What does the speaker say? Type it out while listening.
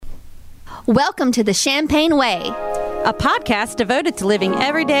Welcome to the Champagne Way, a podcast devoted to living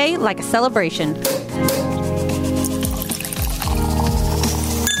every day like a celebration.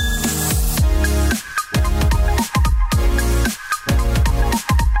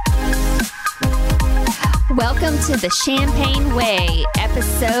 Welcome to the Champagne Way,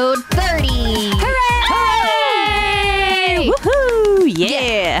 episode 30. Hooray! Woohoo!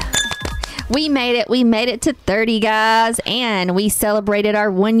 Yeah. We made it. We made it to 30, guys, and we celebrated our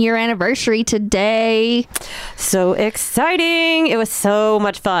 1-year anniversary today. So exciting. It was so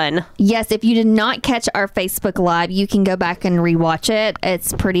much fun. Yes, if you did not catch our Facebook Live, you can go back and rewatch it.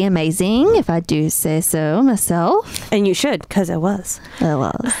 It's pretty amazing, if I do say so myself. And you should, because it was. It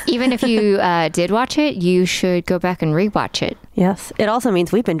was. Even if you did watch it, you should go back and rewatch it. Yes. It also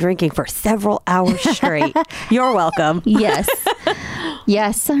means we've been drinking for several hours straight. You're welcome. Yes.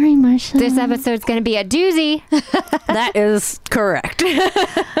 Yes. Sorry, Marsha. This episode's going to be a doozy. That is correct.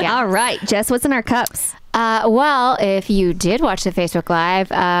 Yeah. All right. Jess, what's in our cups? Well, if you did watch the Facebook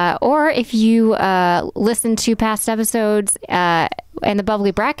Live, or if you listened to past episodes and the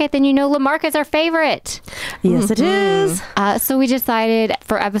bubbly bracket, then you know Lamarca is our favorite. Yes, it is. So we decided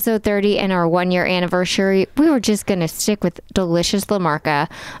for episode 30 and our 1-year anniversary, we were just going to stick with delicious Lamarca,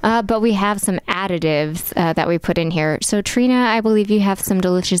 but we have some additives that we put in here. So Trina, I believe you have some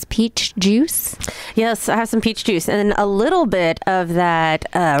delicious peach juice. Yes, I have some peach juice and a little bit of that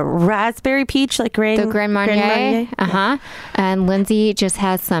raspberry peach, like Grand Marnier. Uh-huh. And Lindsay just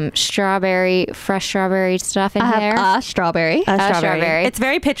has some fresh strawberry stuff in there. Strawberry. Strawberry. It's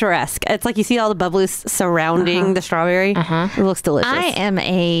very picturesque. It's like you see all the bubbles surrounding the strawberry. It looks delicious. I am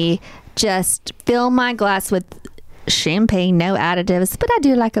just fill my glass with champagne, no additives, but I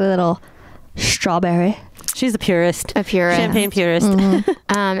do like a little strawberry. She's a purist. A purist. Champagne purist.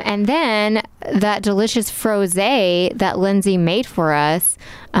 And then that delicious frosé that Lindsay made for us,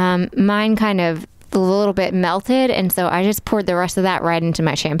 mine kind of a little bit melted, and so I just poured the rest of that right into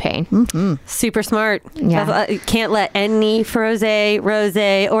my champagne. Super smart. Yeah. Can't let any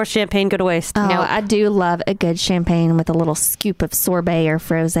rosé, or champagne go to waste. Oh, no, I do love a good champagne with a little scoop of sorbet or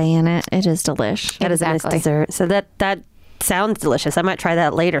frosé in it. It is delish. That is a nice dessert. So that sounds delicious. I might try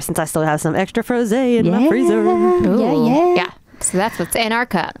that later since I still have some extra frosé in my freezer. Yeah. So that's what's in our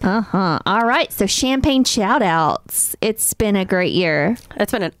cup. All right. So champagne shout outs. It's been a great year.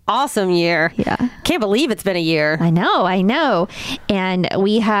 It's been an awesome year. Yeah. Can't believe it's been a year. I know. And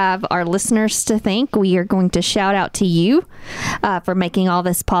we have our listeners to thank. We are going to shout out to you for making all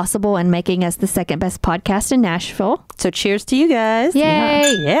this possible and making us the second best podcast in Nashville. So cheers to you guys. Yay.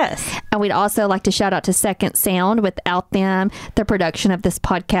 Yeah. Yes. And we'd also like to shout out to Second Sound. Without them, the production of this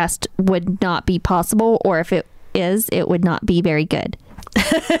podcast would not be possible, or if it is, it would not be very good.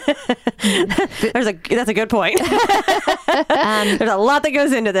 That's a good point. There's a lot that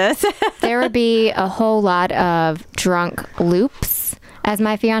goes into this. There would be a whole lot of drunk loops, as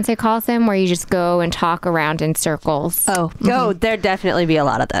my fiance calls them, where you just go and talk around in circles. There'd definitely be a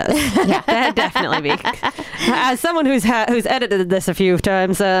lot of those. Yeah, that'd definitely be. As someone who's edited this a few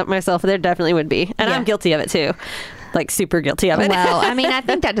times myself, there definitely would be, and I'm guilty of it too. Like super guilty of it. Well, I mean, I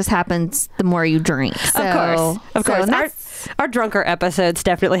think that just happens the more you drink. So, of course. Our drunker episodes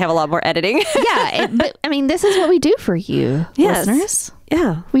definitely have a lot more editing. Yeah, but I mean, this is what we do for you, listeners.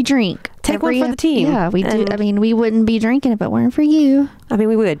 Yeah, we drink. Take one for the team. Yeah, we do. I mean, we wouldn't be drinking if it weren't for you. I mean,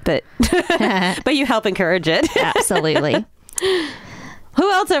 we would, but but you help encourage it. Absolutely. Who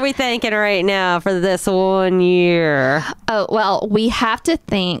else are we thanking right now for this 1 year? Oh, well, we have to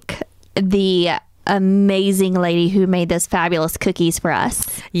thank the amazing lady who made those fabulous cookies for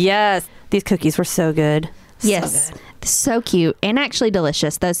us. Yes, these cookies were so good. Yes, so good. So cute and actually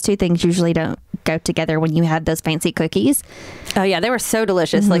delicious. Those two things usually don't go together when you have those fancy cookies. Oh yeah, they were so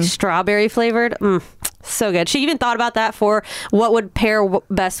delicious, like strawberry flavored. So good. She even thought about that for what would pair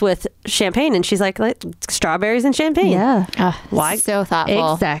best with champagne, and she's like strawberries and champagne. Yeah. Why? So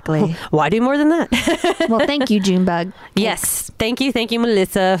thoughtful. Exactly. Why do more than that? Well, thank you, Junebug. Yes, thank you,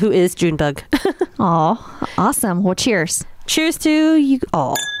 Melissa, who is Junebug. Aw, awesome. Well, cheers. Cheers to you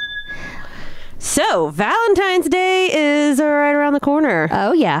all. So, Valentine's Day is right around the corner.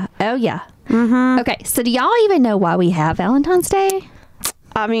 Oh, yeah. Okay, so do y'all even know why we have Valentine's Day?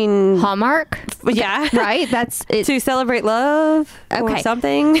 I mean... Hallmark? Yeah. Right? That's it. To celebrate love or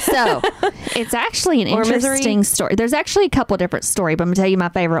something. So, it's actually an interesting story. There's actually a couple of different stories, but I'm going to tell you my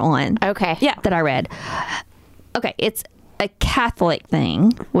favorite one. Okay. Yeah. That I read. Okay, it's a Catholic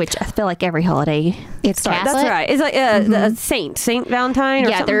thing, which I feel like every holiday it's Catholic. That's right. It's like a Saint Valentine. Or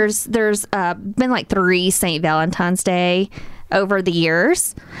yeah, something? there's been like 3 Saint Valentine's Day. over the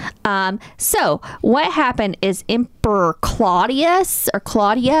years. So what happened is Emperor Claudius or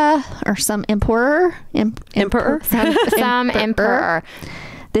Claudia or some emperor, Some emperor.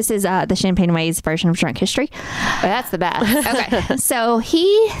 This is the Champagne Ways version of Drunk History. That's the best. Okay. So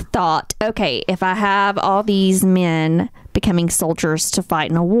he thought, okay, if I have all these men becoming soldiers to fight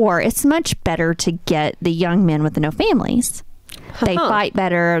in a war, it's much better to get the young men with no families. They fight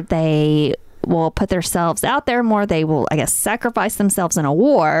better. They will put themselves out there more. They will, I guess, sacrifice themselves in a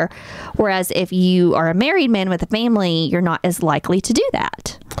war. Whereas if you are a married man with a family, you're not as likely to do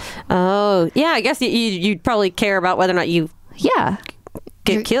that. Oh, yeah. I guess you'd probably care about whether or not you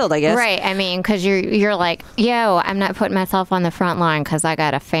get killed, I guess. Right. I mean, because you're like, yo, I'm not putting myself on the front line because I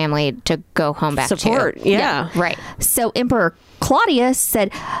got a family to go home back Support. to. Yeah. Right. So Emperor Claudius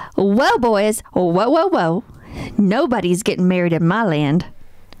said, whoa, boys, whoa. Nobody's getting married in my land.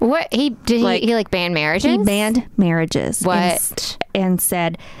 What he did? He banned marriages. He banned marriages. What? And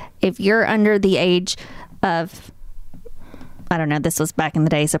said, if you're under the age of, I don't know, this was back in the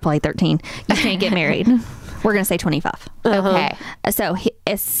day, so probably 13, you can't get married. We're going to say 25. Okay.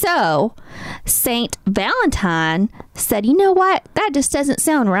 So Saint Valentine said, you know what? That just doesn't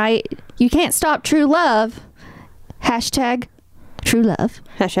sound right. You can't stop true love. Hashtag true love.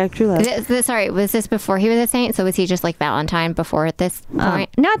 Hashtag true love. Sorry, was this before he was a saint? So was he just like Valentine before at this point?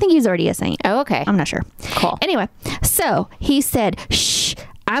 No, I think he was already a saint. Oh, okay. I'm not sure. Cool. Anyway, so he said, shh,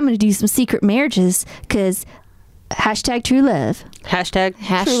 I'm going to do some secret marriages because hashtag true love. Hashtag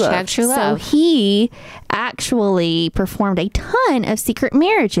true love. So he actually performed a ton of secret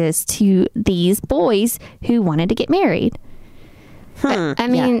marriages to these boys who wanted to get married. I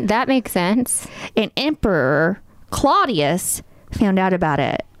mean, that makes sense. And Emperor Claudius found out about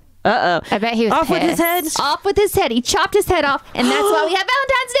it. Uh-oh. I bet he was off with his head. Off with his head. He chopped his head off, and that's why we have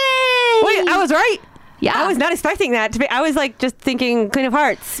Valentine's Day. Wait, I was right. Yeah. I was not expecting that to be. I was like just thinking Queen of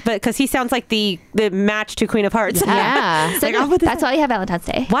Hearts, but because he sounds like the match to Queen of Hearts. Yeah. So that's why we have Valentine's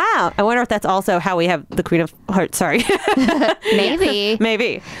Day. Wow. I wonder if that's also how we have the Queen of Hearts. Sorry. Maybe.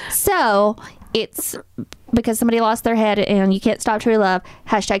 Maybe. So it's because somebody lost their head and you can't stop true love.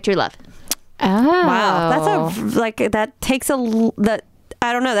 Hashtag true love. Oh. Wow. That takes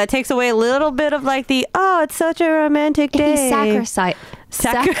I don't know. That takes away a little bit of like it's such a romantic day.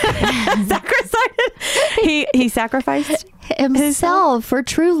 He He sacrificed himself for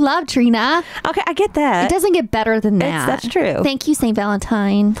true love, Trina. Okay, I get that. It doesn't get better than that. That's true. Thank you, Saint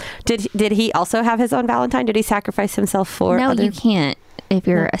Valentine. Did he also have his own Valentine? Did he sacrifice himself for? No, you can't. If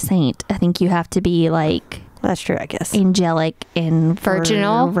you're a saint, I think you have to be like. That's true, I guess. Angelic and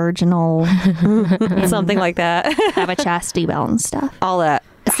virginal, something like that. Have a chastity belt and stuff. All that.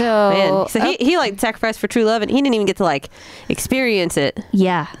 So he like sacrificed for true love, and he didn't even get to like experience it.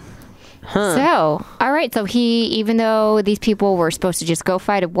 Yeah. Huh. So, all right. So even though these people were supposed to just go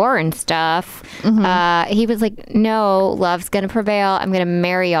fight a war and stuff, he was like, no, love's going to prevail. I'm going to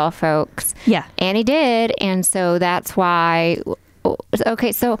marry y'all folks. Yeah. And he did. And so that's why.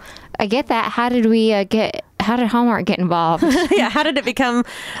 Okay. So I get that. How did Hallmark get involved? Yeah. How did it become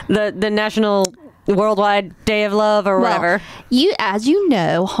the national worldwide day of love or whatever? As you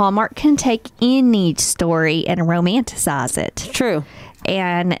know, Hallmark can take any story and romanticize it. True.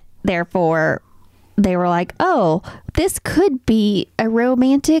 And therefore, they were like, oh, this could be a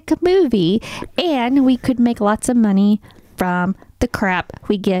romantic movie, and we could make lots of money from the crap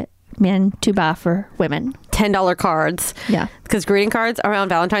we get men to buy for women. $10 cards. Yeah. Because greeting cards around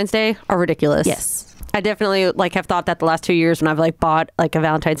Valentine's Day are ridiculous. Yes. I definitely have thought that the last 2 years when I've bought a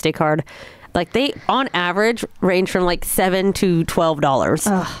Valentine's Day card. They on average range from $7 to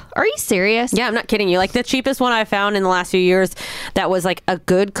 $12. Are you serious? Yeah, I'm not kidding you. The cheapest one I found in the last few years that was a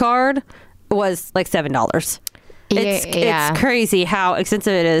good card was $7. It's crazy how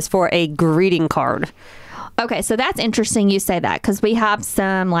expensive it is for a greeting card. Okay, so that's interesting you say that because we have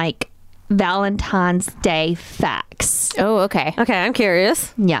some Valentine's Day facts. Oh, okay. Okay, I'm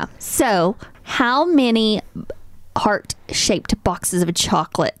curious. Yeah. So how many heart-shaped boxes of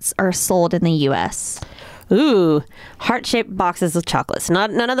chocolates are sold in the U.S.? Ooh, heart-shaped boxes of chocolates.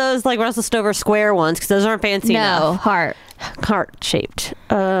 None of those Russell Stover square ones because those aren't fancy enough. No, heart-shaped.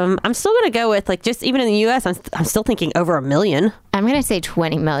 I'm still gonna go with just even in the U.S. I'm still thinking over 1 million. I'm gonna say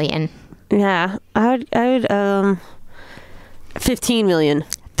 20 million. Yeah, I would 15 million.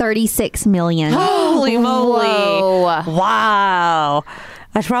 36 million. Holy moly! Whoa. Wow.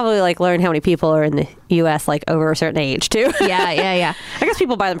 I should probably learn how many people are in the U.S. over a certain age too. Yeah. I guess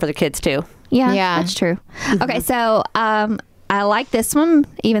people buy them for their kids too. Yeah, that's true. Okay, so I like this one,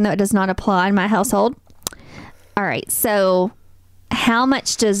 even though it does not apply in my household. All right, so how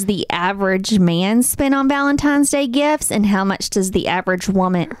much does the average man spend on Valentine's Day gifts, and how much does the average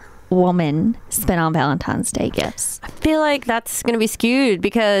woman spend on Valentine's Day gifts? I feel like that's going to be skewed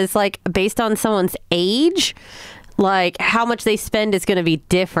because, like, based on someone's age, like how much they spend is going to be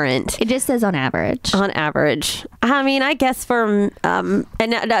different. It just says on average. On average. I mean, I guess for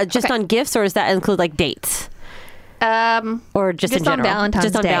just on gifts, or does that include like dates? Or just in general? On Valentine's Day.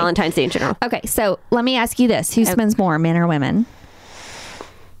 Just on Valentine's Day in general. Okay, so let me ask you this: who spends more, men or women?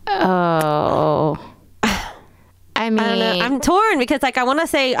 Oh. I mean, I don't know. I'm torn because, like, I want to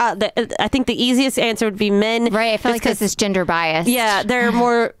say I think the easiest answer would be men. Right. I feel like this is gender biased. Yeah, they're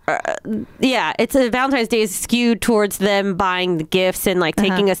more. It's Valentine's Day is skewed towards them buying the gifts and like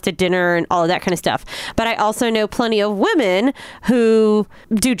taking us to dinner and all of that kind of stuff. But I also know plenty of women who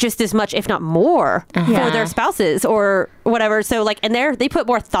do just as much, if not more, for their spouses or whatever. So like, and they put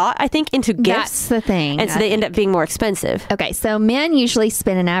more thought, I think, into gifts. That's the thing. And so they end up being more expensive. Okay, so men usually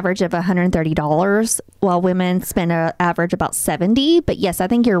spend an average of $130, while women spend an average about $70. But yes, I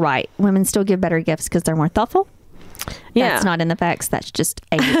think you're right. Women still give better gifts because they're more thoughtful. Yeah. That's not in the facts. That's just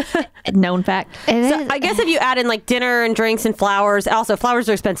a known fact. So I guess if you add in like dinner and drinks and flowers, also flowers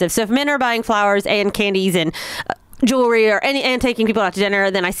are expensive. So if men are buying flowers and candies and jewelry and taking people out to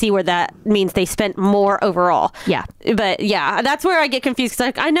dinner, then I see where that means they spent more overall. Yeah. But yeah, that's where I get confused. Cause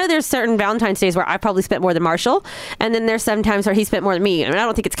like, I know there's certain Valentine's Days where I probably spent more than Marshall. And then there's some times where he spent more than me. I mean, I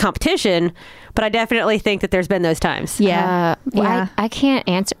don't think it's competition, but I definitely think that there's been those times. Yeah. I can't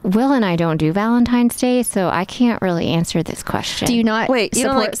answer. Will and I don't do Valentine's Day, so I can't really answer this question. Do you not Wait, you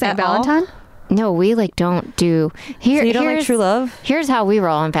don't support like St. at all? Valentine? No, we like don't do. So you don't like true love? Here's how we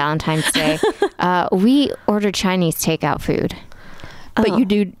roll on Valentine's Day. We order Chinese takeout food. But you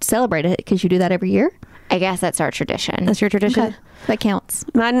do celebrate it because you do that every year? I guess that's our tradition. That's your tradition? Okay. That counts.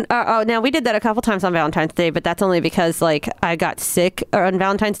 Now we did that a couple times on Valentine's Day, but that's only because like I got sick on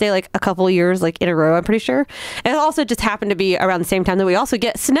Valentine's Day like a couple years like in a row, I'm pretty sure. And it also just happened to be around the same time that we also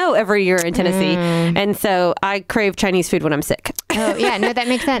get snow every year in Tennessee. And so I crave Chinese food when I'm sick. Oh yeah, no, that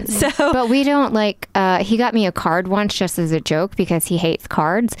makes sense. But we don't like. He got me a card once just as a joke because he hates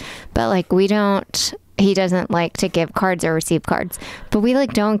cards. But like we don't. He doesn't like to give cards or receive cards. But we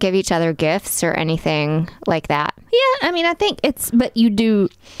like don't give each other gifts or anything like that. Yeah, I mean, I think but you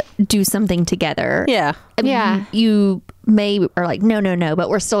do something together. Yeah. I mean, you may are like, no, but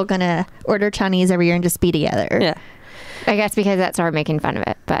we're still going to order Chinese every year and just be together. Yeah. I guess because that's our making fun of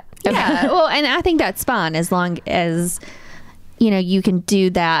it. But yeah, well, and I think that's fine as long as, you can do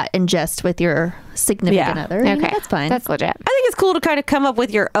that and just with your significant other. Okay. That's fine. That's legit. I think it's cool to kind of come up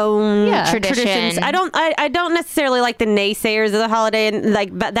with your own Tradition. traditions. I don't necessarily like the naysayers of the holiday and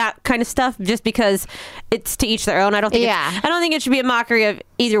like that kind of stuff just because it's to each their own. I don't think it should be a mockery of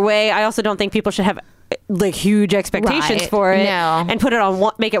either way. I also don't think people should have like huge expectations for it and put it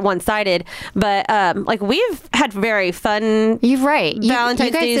on make it one-sided. But like we've had very fun. You're right. Valentine's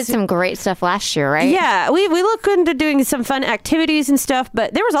you guys Days. did some great stuff last year, right? Yeah, we look into doing some fun activities and stuff,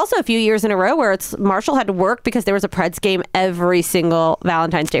 but there was also a few years in a row where Marshall had to work because there was a Preds game every single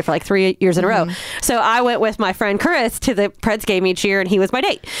Valentine's Day for like 3 years in a row. So I went with my friend Chris to the Preds game each year, and he was my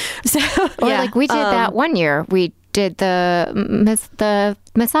date. So like we did that one year. We did the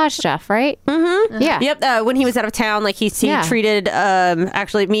massage stuff, right? Mm-hmm. Yeah. Yep. When he was out of town, like he treated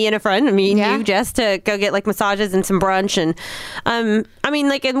actually me and a friend, me and you, Jess, to go get like massages and some brunch, and I mean,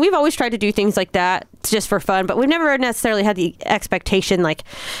 like, and we've always tried to do things like that just for fun, but we've never necessarily had the expectation like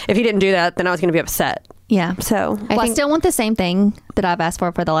if he didn't do that, then I was going to be upset. Yeah. So I still want the same thing that I've asked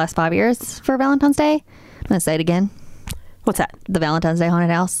for the last 5 years for Valentine's Day. I'm going to say it again. What's that? The Valentine's Day haunted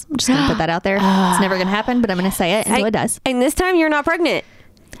house. I'm just going to put that out there. It's never going to happen, but I'm going to say it until it does. And this time you're not pregnant.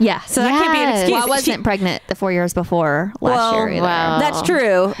 Yeah. So that can't be an excuse. Well, I wasn't pregnant the 4 years before last year either. Wow. That's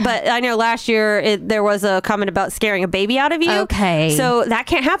true. But I know last year there was a comment about scaring a baby out of you. Okay. So that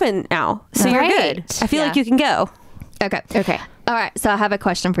can't happen now. So you're good. I feel like you can go. Okay. All right. So I have a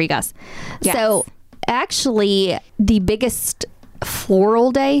question for you guys. Yes. So actually, the biggest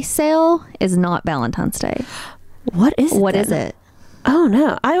floral day sale is not Valentine's Day. What is it? What is it? Oh,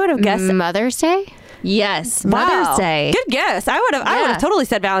 no. I would have guessed. Mother's Day? Yes. Wow. Mother's Day. Good guess. I would have totally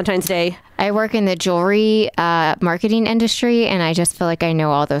said Valentine's Day. I work in the jewelry marketing industry, and I just feel like I know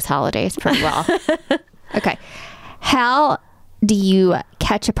all those holidays pretty well. Okay. How do you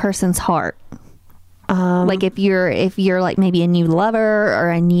catch a person's heart? Like if you're like maybe a new lover or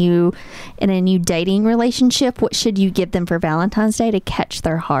in a new dating relationship, what should you give them for Valentine's Day to catch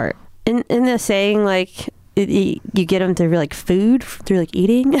their heart? In the saying, like, you get them through like food, through like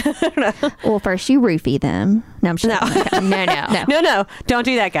eating. I don't know. Well, first you roofie them. No, I'm sure. No. No. Don't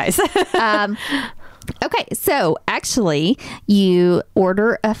do that, guys. Okay. Okay, so actually, you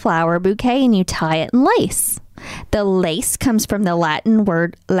order a flower bouquet and you tie it in lace. The lace comes from the Latin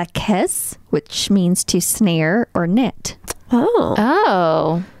word laces, which means to snare or knit.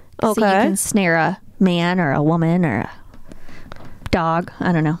 Oh. Okay. So you can snare a man or a woman or a dog.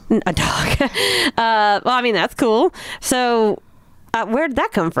 I don't know. A dog. Well, I mean, that's cool. So where did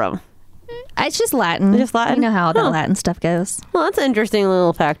that come from? It's just Latin. Just Latin? You know how the Latin stuff goes. Well, that's an interesting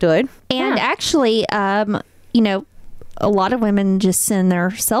little factoid. And actually, you know, a lot of women just send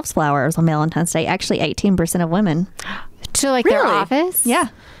themselves flowers on Valentine's Day. Actually, 18% of women. To like their Really? office? Yeah.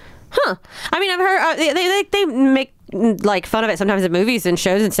 Huh. I mean, I've heard they make like fun of it sometimes in movies and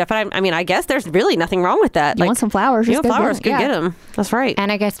shows and stuff. But I mean, I guess there's really nothing wrong with that. You want some flowers? You just want go flowers? get it. Go get them. That's right.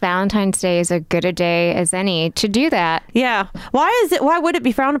 And I guess Valentine's Day is as good a day as any to do that. Yeah. Why would it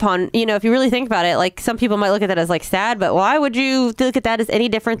be frowned upon? You know, if you really think about it, like some people might look at that as like sad, but why would you look at that as any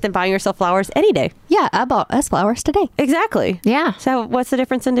different than buying yourself flowers any day? Yeah, I bought us flowers today. Exactly. Yeah. So what's the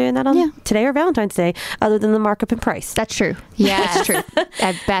difference in doing that on today or Valentine's Day other than the markup in price? That's true. Yeah, That's true.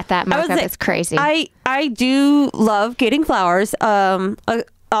 I bet that markup is crazy. I do love getting flowers on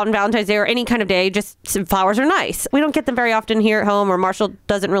Valentine's Day or any kind of day. Just some flowers are nice. We don't get them very often here at home, or Marshall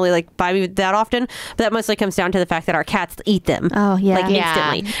doesn't really like buy me that often. But that mostly comes down to the fact that our cats eat them. Oh, yeah. Like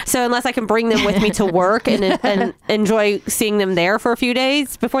instantly. So unless I can bring them with me to work and enjoy seeing them there for a few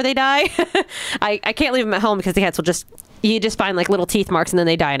days before they die, I can't leave them at home because the cats will you just find like little teeth marks and then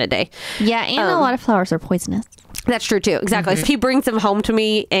they die in a day. Yeah, and a lot of flowers are poisonous. That's true too. Exactly. So if he brings them home to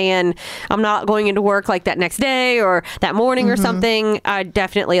me and I'm not going into work like that next day or that morning or something, I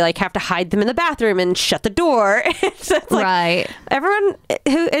definitely like have to hide them in the bathroom and shut the door. So it's like, Right. everyone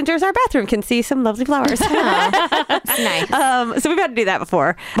who enters our bathroom can see some lovely flowers. That's nice. So we've had to do that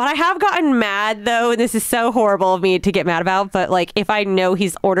before. But I have gotten mad though, and this is so horrible of me to get mad about, but like if I know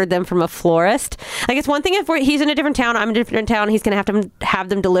he's ordered them from a florist, like it's one thing if he's in a different town, I'm in a different town, he's going to have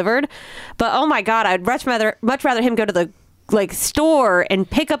them delivered. But oh my God, I'd much rather him go to the like store and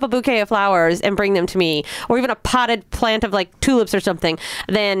pick up a bouquet of flowers and bring them to me, or even a potted plant of like tulips or something,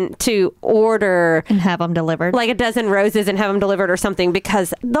 than to order And have them delivered. like a dozen roses and have them delivered or something,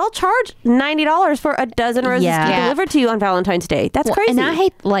 because they'll charge $90 for a dozen roses to be delivered to you on Valentine's Day. That's crazy. And I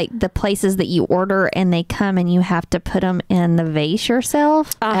hate like the places that you order and they come and you have to put them in the vase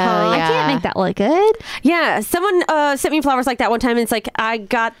yourself. I can't make that look good. Yeah, someone sent me flowers like that one time, and it's like I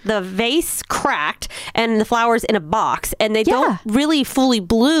got the vase cracked and the flowers in a box, and they don't really fully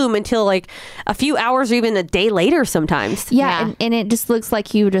bloom until like a few hours or even a day later sometimes. Yeah. And it just looks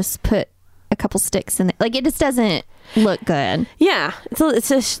like you just put a couple sticks in it. Like it just doesn't look good. Yeah, it's a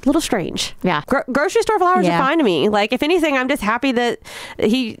little strange. Yeah. Grocery store flowers are fine to me. Like, if anything, I'm just happy that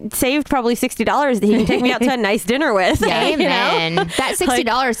he saved probably $60 that he can take me out to a nice dinner with. Amen. That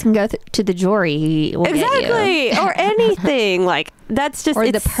 $60 can go to the jewelry he will get you. Exactly. Or anything. Like, that's just, Or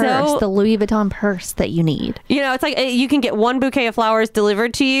the it's purse, so, the Louis Vuitton purse that you need. you know, it's like you can get one bouquet of flowers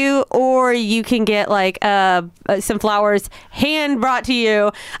delivered to you, or you can get like some flowers hand brought to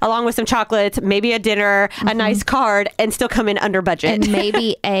you along with some chocolates, maybe a dinner, a nice card, and still come in under budget. And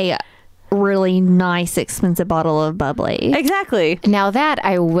maybe a really nice, expensive bottle of bubbly. Exactly. Now that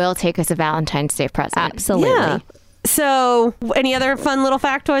I will take as a Valentine's Day present. Absolutely. Yeah. So, any other fun little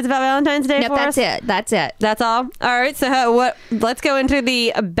factoids about Valentine's Day Nope, for us? that's it. That's it. That's all. All right. So, let's go into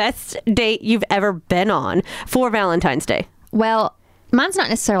the best date you've ever been on for Valentine's Day. Well, mine's not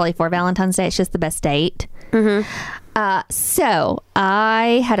necessarily for Valentine's Day. It's just the best date. So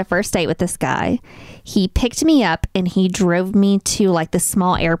I had a first date with this guy. He picked me up and he drove me to like the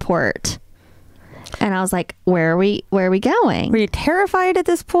small airport. And I was like, where are we going? Were you terrified at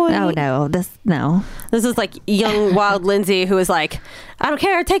this point? Oh, no. No. This is like young, wild Lindsay who was like, I don't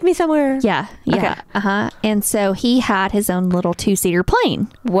care. Take me somewhere. Yeah. Okay. And so he had his own little 2-seater plane.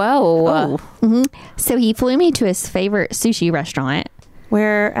 Whoa. So he flew me to his favorite sushi restaurant.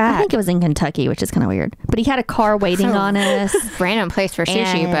 Where at? I think it was in Kentucky, which is kind of weird. But he had a car waiting on us. Random place for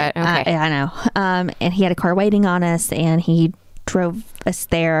sushi, And, but okay. I know. And he had a car waiting on us, and he drove us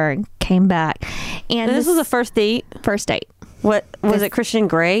there and came back. And this was a first date? first date. What was it, Christian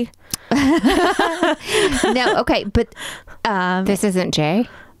Grey? No, okay, but This isn't Jay?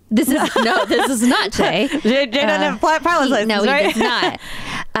 this is not Jay. Jay doesn't have pilot's license, No, right? he does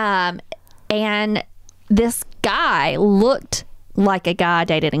not. And this guy looked like a guy I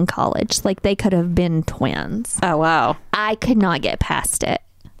dated in college. Like they could have been twins. Oh, wow. I could not get past it.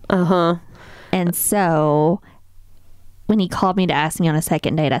 Uh-huh. And so when he called me to ask me on a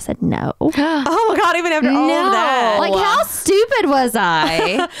second date, I said no. Oh, my God. Even after all of that. Like, how stupid was I?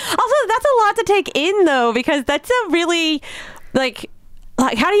 Also, that's a lot to take in, though, because that's a really, like,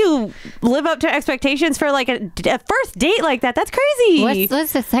 like, how do you live up to expectations for like a first date like that? That's crazy.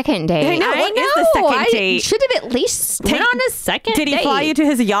 What's the second date? I know. What is the second date? Should have at least went on a second date. Did he fly you to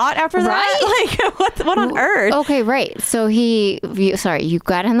his yacht after that? Like, what on earth? Okay, right. So you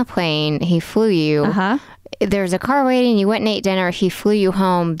got on the plane. He flew you. Uh-huh. There was a car waiting. You went and ate dinner. He flew you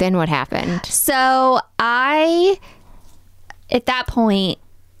home. Then what happened? So at that point,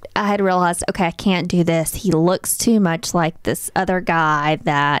 I had realized, okay, I can't do this. He looks too much like this other guy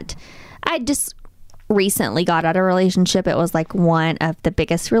that I just recently got out of a relationship. It was like one of the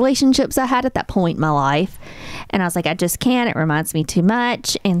biggest relationships I had at that point in my life. And I was like, I just can't. It reminds me too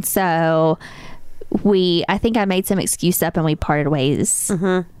much. And so I think I made some excuse up and we parted ways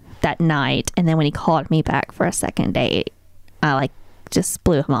that night. And then when he called me back for a second date, I just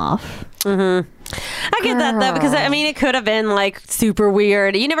blew him off. I get that though, because I mean, it could have been like super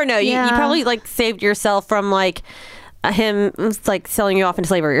weird. You never know. You probably like saved yourself from like him like selling you off into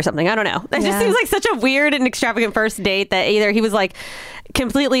slavery or something. I don't know. It just seems like such a weird and extravagant first date that either he was like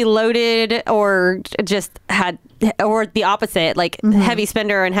completely loaded or just had, or the opposite, like heavy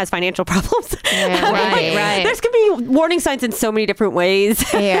spender and has financial problems. Yeah, right. There's gonna be warning signs in so many different ways.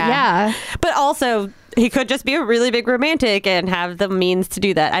 Yeah. But also, he could just be a really big romantic and have the means to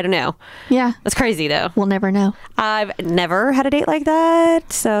do that. I don't know. Yeah. That's crazy, though. We'll never know. I've never had a date like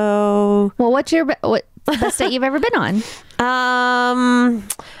that, so... Well, what's the best date you've ever been on? I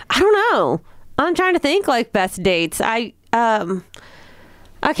don't know. I'm trying to think, like, best dates. I can't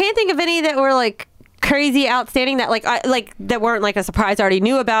think of any that were, like, crazy outstanding that that weren't like a surprise I already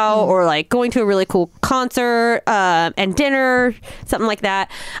knew about, or like going to a really cool concert and dinner, something like that.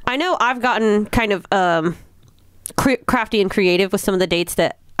 I know I've gotten kind of crafty and creative with some of the dates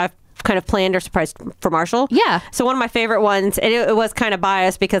that I've kind of planned or surprised for Marshall. Yeah. So one of my favorite ones, and it was kind of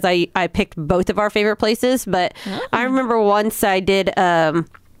biased because I picked both of our favorite places, but I remember once I did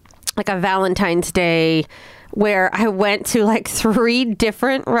like a Valentine's Day where I went to like 3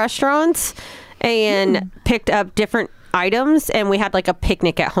 different restaurants and picked up different items, and we had like a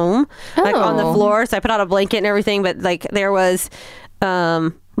picnic at home, like on the floor. So I put out a blanket and everything, but like there was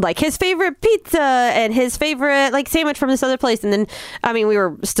like his favorite pizza and his favorite like sandwich from this other place, and then I mean we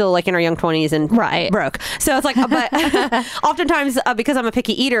were still like in our young 20s and broke, so it's like but oftentimes because I'm a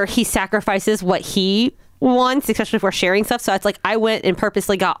picky eater, he sacrifices what he wants, especially if we're sharing stuff. So it's like I went and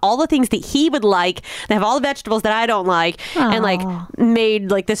purposely got all the things that he would like, that have all the vegetables that I don't like, and like made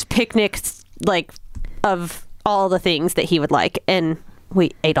like this picnic like of all the things that he would like, and we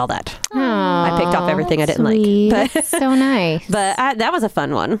ate all that. I picked off everything I didn't like. But, so nice. But that was a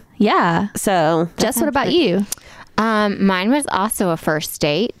fun one. Yeah. So Jess, what about you? Mine was also a first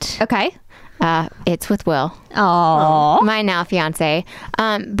date. Okay. It's with Will. Oh, my now fiance.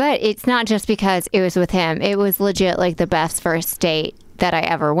 But it's not just because it was with him. It was legit like the best first date that I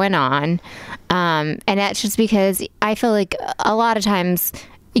ever went on. And that's just because I feel like a lot of times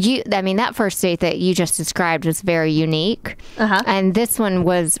that first date that you just described was very unique. And this one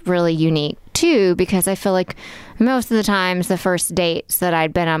was really unique too, because I feel like most of the times the first dates that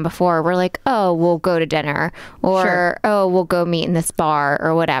I'd been on before were like, oh, we'll go to dinner, or oh, we'll go meet in this bar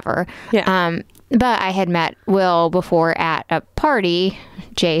or whatever. But I had met Will before at a party,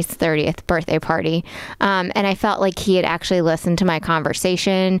 Jay's 30th birthday party. And I felt like he had actually listened to my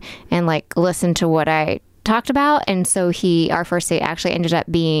conversation and like listened to what I talked about. And so our first date actually ended up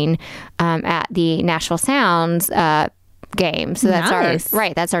being at the Nashville Sounds game. So that's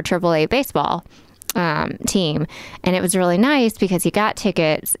that's our AAA baseball team. And it was really nice because he got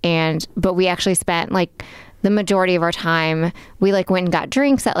tickets, but we actually spent like the majority of our time, we like went and got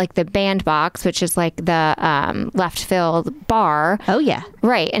drinks at like the Bandbox, which is like the left field bar. Oh yeah.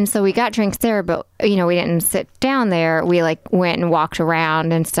 Right. And so we got drinks there, but we didn't sit down there. We like went and walked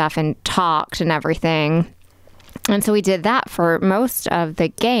around and stuff and talked and everything. And so we did that for most of the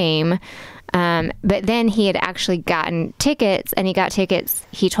game. But then he had actually gotten tickets, and he got tickets,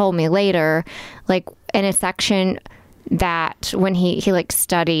 he told me later, like in a section that when he like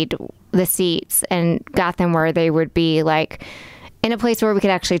studied the seats and got them where they would be like in a place where we could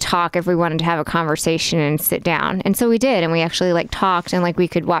actually talk if we wanted to have a conversation and sit down. And so we did, and we actually like talked, and like we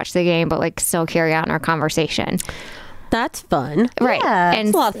could watch the game but like still carry on our conversation. That's fun. Right. Yeah, and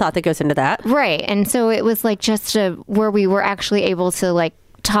there's a lot of thought that goes into that. Right. And so it was like just where we were actually able to like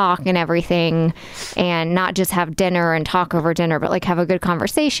talk and everything, and not just have dinner and talk over dinner, but like have a good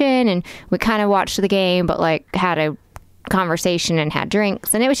conversation. And we kind of watched the game, but like had a conversation and had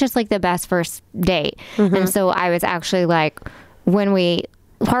drinks, and it was just like the best first date. And so I was actually like, when we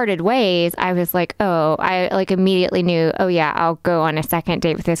parted ways, I was like, oh, I like immediately knew, oh yeah, I'll go on a second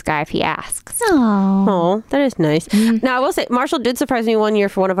date with this guy if he asks. Oh, that is nice. Now I will say, Marshall did surprise me one year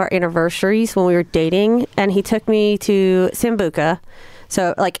for one of our anniversaries when we were dating, and he took me to Sambuca.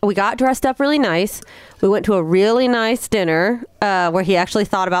 So, like, we got dressed up really nice. We went to a really nice dinner where he actually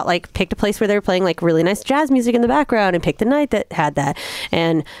thought about, like, picked a place where they were playing, like, really nice jazz music in the background and picked a night that had that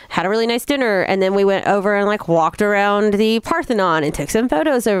and had a really nice dinner. And then we went over and, like, walked around the Parthenon and took some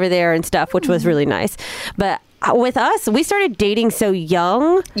photos over there and stuff, which was really nice. But with us, we started dating so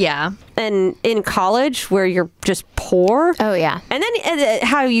young. Yeah. And in college where you're just poor. Oh, yeah. And then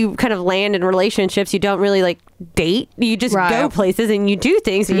how you kind of land in relationships, you don't really like date. You just go places and you do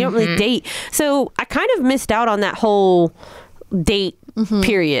things and you don't really date. So I kind of missed out on that whole date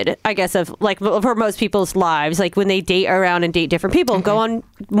period, I guess, of like for most people's lives, like when they date around and date different people and go on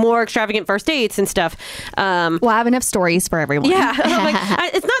more extravagant first dates and stuff. Well, I have enough stories for everyone. Yeah.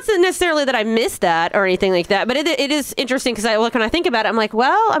 It's not necessarily that I missed that or anything like that, but it is interesting because when I think about it, I'm like,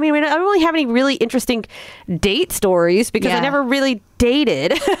 well, I mean, I don't really have any really interesting date stories because I never really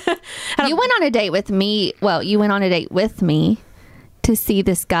dated. You went on a date with me. Well, you went on a date with me to see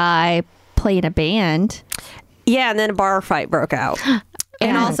this guy play in a band. Yeah, and then a bar fight broke out.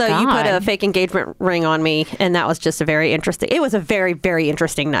 And also you put a fake engagement ring on me, and that was just it was a very, very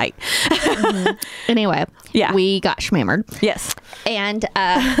interesting night. Anyway, we got schmammered. Yes. And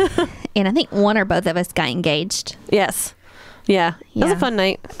and I think one or both of us got engaged. Yes. Yeah. It was a fun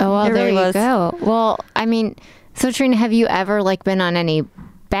night. Oh, well, it there really you go. Well, I mean, so Trina, have you ever like been on any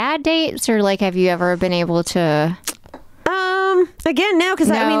bad dates, or like have you ever been able to? Again, no, because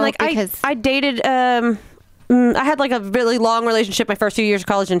I mean, like I dated. I had like a really long relationship my first 2 years of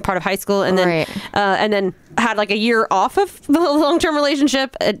college and part of high school, and then had like a year off of the long-term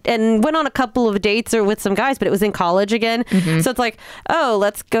relationship and went on a couple of dates or with some guys, but it was in college again. So it's like, oh,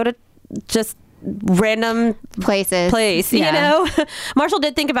 let's go to just random place, you know. Marshall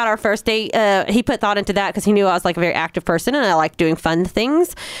did think about our first date. He put thought into that because he knew I was like a very active person and I like doing fun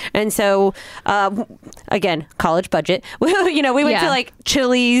things. And so again, college budget, we went to like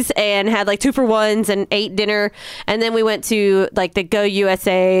Chili's and had like 2-for-1s and ate dinner, and then we went to like the Go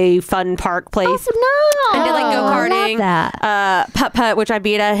USA fun park place and did like go-karting, putt-putt, which I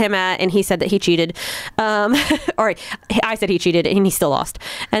beat him at, and he said that he cheated, or I said he cheated and he still lost.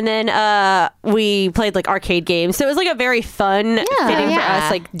 And then we played like arcade games, so it was like a very fun fitting for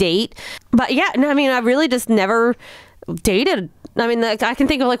us like date. But yeah, no, I mean, I really just never dated. I mean, like, I can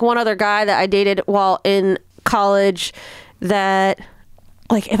think of like one other guy that I dated while in college that,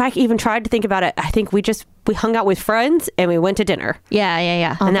 like, if I even tried to think about it, I think we hung out with friends and we went to dinner.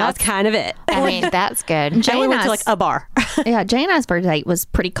 Yeah. And that was kind of it. I mean, that's good. And we went to like a bar. Jay and I's first date was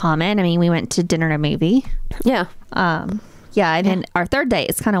pretty common. I mean, we went to dinner and a movie. Yeah. And then our third date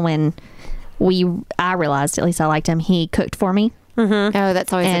is kind of when I realized, at least I liked him. He cooked for me. Oh,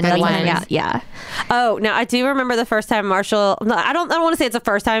 that's always a good one. Yeah. Oh, now I do remember the first time Marshall. No, I don't want to say it's the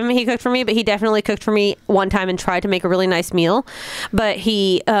first time he cooked for me, but he definitely cooked for me one time and tried to make a really nice meal. But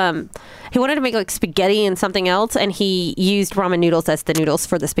he wanted to make like spaghetti and something else, and he used ramen noodles as the noodles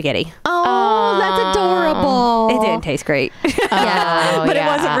for the spaghetti. Oh, that's adorable. It didn't taste great. But it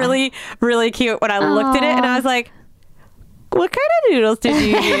wasn't really, really cute when I looked at it, and I was like, what kind of noodles did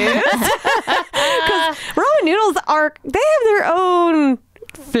you use? Because ramen noodles they have their own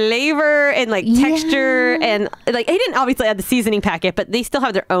flavor and like texture, and like he didn't obviously add the seasoning packet, but they still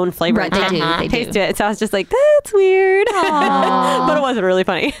have their own flavor. Right, they taste it. So I was just like, that's weird. But it wasn't really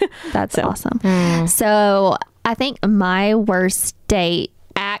funny. That's awesome. So I think my worst date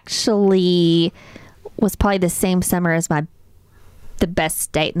actually was probably the same summer as the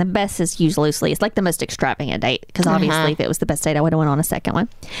best date, and the best is used loosely. It's like the most extravagant date, because obviously if it was the best date, I would have went on a second one.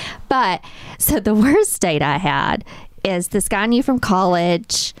 But so the worst date I had is this guy I knew from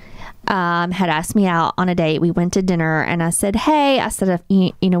college had asked me out on a date. We went to dinner, and I said, hey,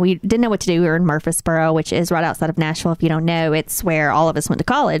 we didn't know what to do. We were in Murfreesboro, which is right outside of Nashville. If you don't know, it's where all of us went to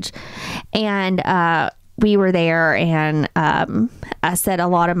college. And we were there, and I said, a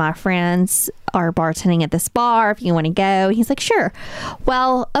lot of my friends are bartending at this bar. If you want to go. He's like, sure.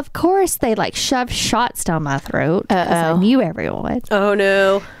 Well, of course, they like shoved shots down my throat because I knew everyone. Oh,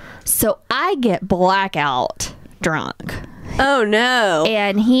 no. So I get blackout drunk. Oh, no.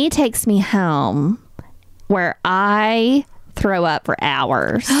 And he takes me home where I throw up for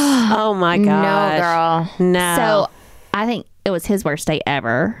hours. Oh, my gosh. No, girl. No. So I think it was his worst date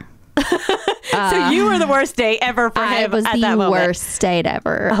ever. So you were the worst date ever for him. It was at the that moment. worst date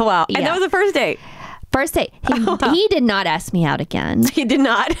ever. Oh, wow. And that was the first date. First date. He did not ask me out again. He did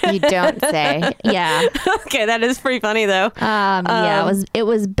not. You don't say. Yeah. Okay, that is pretty funny though. Yeah, it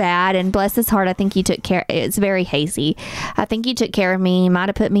was bad, and bless his heart, I think he took care. It's very hazy. I think he took care of me. Might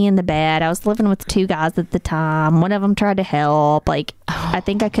have put me in the bed. I was living with 2 guys at the time. One of them tried to help. Like, I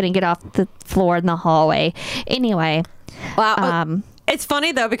think I couldn't get off the floor in the hallway. Anyway. Wow. It's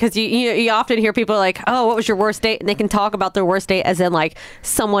funny though, because you often hear people like, oh, what was your worst date? And they can talk about their worst date as in like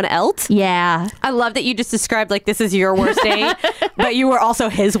someone else. Yeah. I love that you just described like this is your worst date, but you were also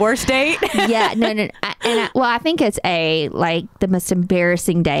his worst date. Yeah. No. I think it's like the most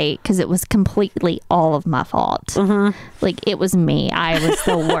embarrassing date because it was completely all of my fault. Mm-hmm. Like, it was me. I was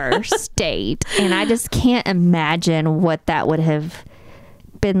the worst date. And I just can't imagine what that would have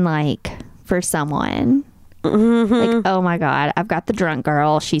been like for someone. Mm-hmm. Like, oh my God, I've got the drunk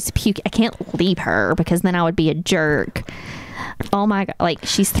girl. She's puking. I can't leave her because then I would be a jerk. Oh my God. Like,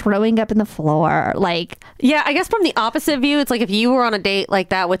 she's throwing up in the floor. Like, yeah, I guess from the opposite view, it's like if you were on a date like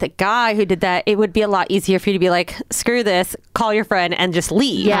that with a guy who did that, it would be a lot easier for you to be like, screw this, call your friend and just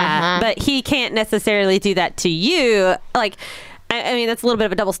leave. Yeah. But he can't necessarily do that to you. Like, I mean, that's a little bit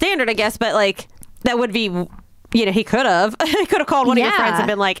of a double standard, I guess, but like, that would be... he could have called one of your friends and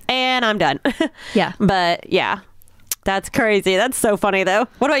been like, and I'm done. Yeah. But yeah, that's crazy. That's so funny though.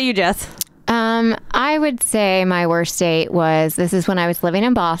 What about you, Jess? I would say my worst date this is when I was living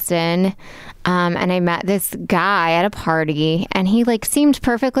in Boston. And I met this guy at a party and he like seemed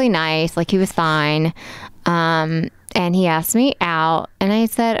perfectly nice. Like, he was fine. And he asked me out and I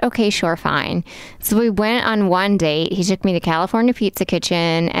said, okay, sure, fine. So we went on one date. He took me to California Pizza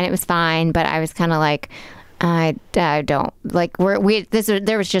Kitchen and it was fine. But I was kind of like, I don't like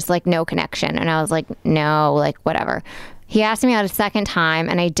there was just like no connection. And I was like, no, like whatever. He asked me out a second time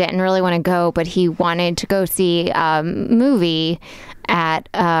and I didn't really want to go, but he wanted to go see a movie at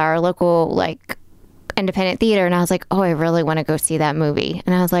our local like independent theater. And I was like, oh, I really want to go see that movie.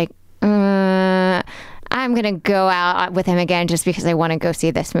 And I was like, I'm going to go out with him again just because I want to go see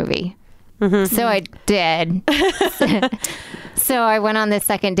this movie. Mm-hmm. So I did. So I went on this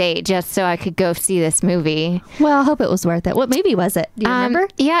second date just so I could go see this movie. Well, I hope it was worth it. What movie was it? Do you remember?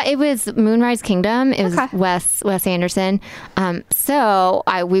 Yeah, it was Moonrise Kingdom. It was Wes Anderson. So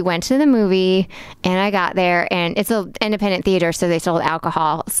we went to the movie and I got there and it's an independent theater, so they sold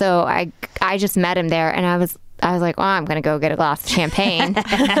alcohol. So I just met him there and I was like, well, I'm going to go get a glass of champagne.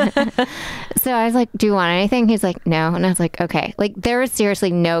 So I was like, do you want anything? He's like, no. And I was like, okay. Like, there was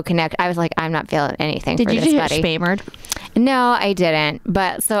seriously no connect. I was like, I'm not feeling anything for this buddy. Did you get spammered? No, I didn't.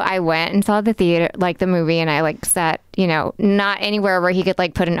 But so I went and saw the theater, like the movie, and I like sat, not anywhere where he could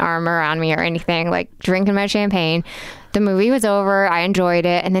like put an arm around me or anything, like drinking my champagne. The movie was over. I enjoyed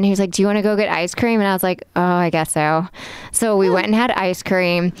it. And then he was like, do you want to go get ice cream? And I was like, oh, I guess so. So we went and had ice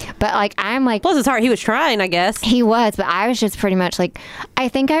cream. But like, I'm like... Plus, it's hard. He was trying, I guess. He was. But I was just pretty much like... I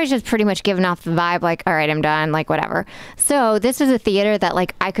think I was just pretty much giving off the vibe like, all right, I'm done. Like, whatever. So this was a theater that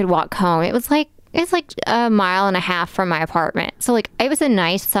like I could walk home. It's like a mile and a half from my apartment. So like, it was a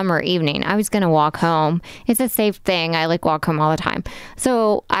nice summer evening. I was going to walk home. It's a safe thing. I like walk home all the time.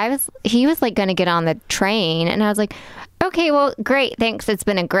 So he was like going to get on the train and I was like, okay, well, great. Thanks. It's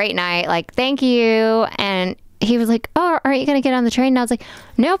been a great night. Like, thank you. And he was like, oh, are you going to get on the train? And I was like,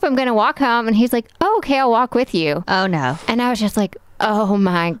 nope, I'm going to walk home. And he's like, oh, okay, I'll walk with you. Oh no. And I was just like, oh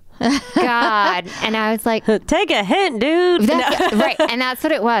my God. And I was like, take a hint, dude. Right. And that's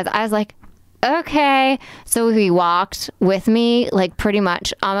what it was. I was like, okay. So he walked with me like pretty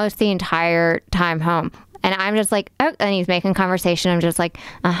much almost the entire time home. And I'm just like, oh, and he's making conversation. I'm just like,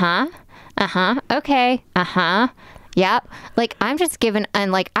 okay, yep. Like, I'm just giving,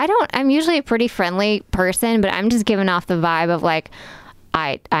 and like, I'm usually a pretty friendly person, but I'm just giving off the vibe of like,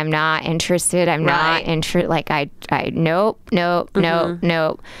 I'm not interested. I'm not interested. Like, nope.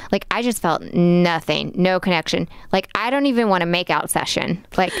 Like, I just felt nothing, no connection. Like, I don't even want to make out session.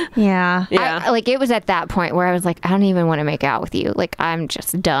 Like, yeah. Like, it was at that point where I was like, I don't even want to make out with you. Like, I'm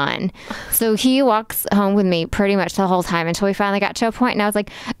just done. So he walks home with me pretty much the whole time until we finally got to a point, and I was like,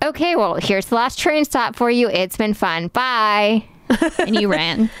 okay, well, here's the last train stop for you. It's been fun. Bye. And you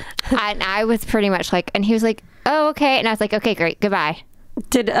ran. And I was pretty much like, and he was like, oh, okay. And I was like, okay, great. Goodbye.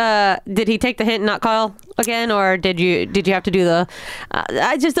 Did he take the hint and not call again, or did you have to do the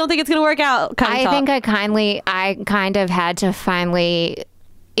I just don't think it's gonna work out kind of talk? Think I kind of had to finally,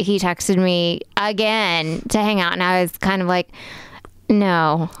 he texted me again to hang out and I was kind of like,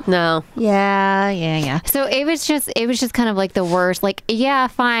 No. Yeah. So it was just kind of like the worst. Like, yeah,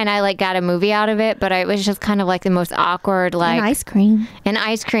 fine. I like got a movie out of it, but it was just kind of like the most awkward, like And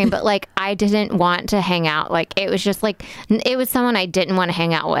ice cream. But like I didn't want to hang out. Like it was just like it was someone I didn't want to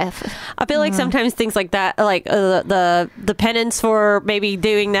hang out with. I feel like sometimes things like that, like the penance for maybe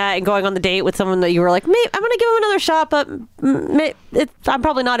doing that and going on the date with someone that you were like, maybe I'm gonna give him another shot, but I'm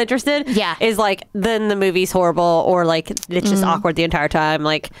probably not interested. Yeah, is like then the movie's horrible, or like it's just awkward the entire time.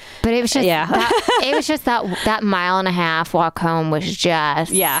 Like, but it was just it was just that mile and a half walk home was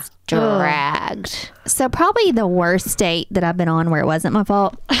just dragged. So probably the worst date that I've been on where it wasn't my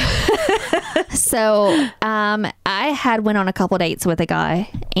fault. So I had went on a couple dates with a guy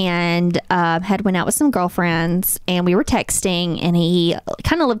and had went out with some girlfriends, and we were texting, and he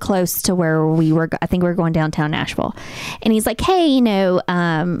kind of lived close to where we were. I think we were going downtown Nashville, and he's like, hey,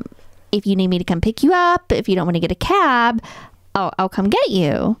 if you need me to come pick you up, if you don't want to get a cab, I'll come get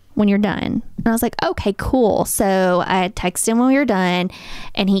you when you're done. And I was like, okay, cool. So I had texted him when we were done,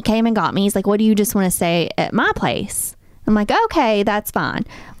 and he came and got me. He's like, what do you just want to say at my place? I'm like, okay, that's fine.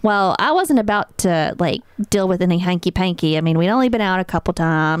 Well, I wasn't about to like deal with any hanky panky. I mean, we'd only been out a couple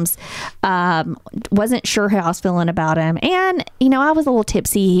times. Wasn't sure how I was feeling about him. And, I was a little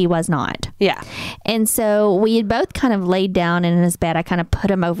tipsy. He was not. Yeah. And so we had both kind of laid down in his bed. I kind of put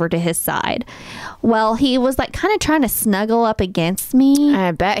him over to his side. Well, he was like kind of trying to snuggle up against me.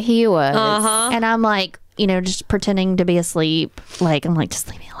 I bet he was. And I'm like, just pretending to be asleep. Like, I'm like, just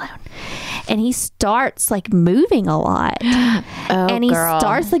leave me alone. And he starts like moving a lot. And he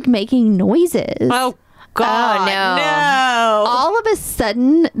starts like making noises. Oh, God. No. All of a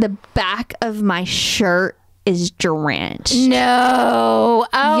sudden, the back of my shirt is drenched. No.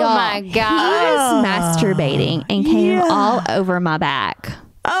 Oh, Y'all, my God. He was masturbating and came all over my back.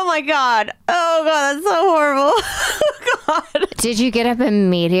 Oh, my God. Oh, God. That's so horrible. Oh, God. Did you get up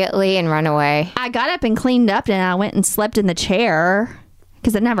immediately and run away? I got up and cleaned up, and I went and slept in the chair.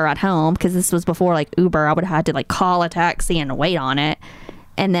 Because I never got home, because this was before like Uber. I would have had to like call a taxi and wait on it.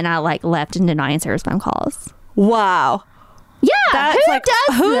 And then I like left and did not answer his phone calls. Wow. Yeah.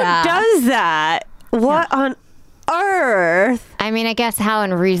 Who does that? What on earth? I mean, I guess how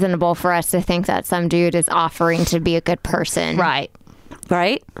unreasonable for us to think that some dude is offering to be a good person. Right.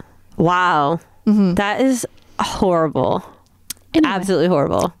 Wow. Mm-hmm. That is horrible. Anyway. Absolutely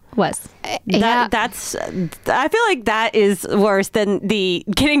horrible. Was. That's I feel like that is worse than the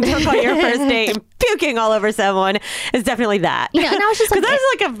getting drunk on your first date and puking all over someone is definitely that. And I was just like,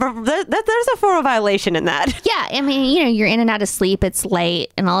 there's a formal violation in that. Yeah, I mean, you're in and out of sleep, it's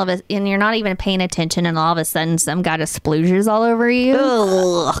late, and and you're not even paying attention, and all of a sudden some guy just sploogers all over you.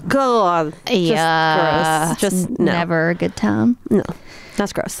 Ugh, God. Yeah. Just no. Never a good time. No.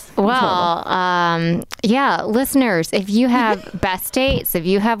 That's gross. Well, listeners, if you have best dates, if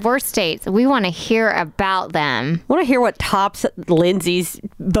you have worst dates, we want to hear about them. I want to hear what tops Lindsay's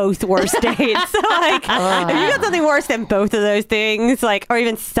both worst dates. If you got something worse than both of those things, like, or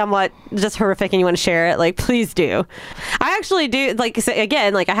even somewhat just horrific, and you want to share it, like, please do. I actually do. Like,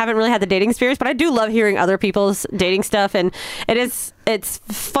 again, like, I haven't really had the dating experience, but I do love hearing other people's dating stuff, and it's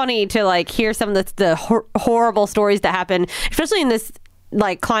funny to like hear some of the horrible stories that happen, especially in this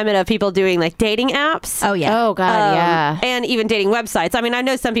like climate of people doing like dating apps. Oh yeah. Oh God, yeah. And even dating websites. I mean, I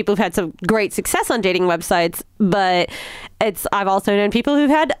know some people who've had some great success on dating websites, but I've also known people who've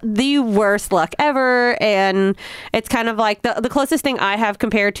had the worst luck ever, and it's kind of like the closest thing I have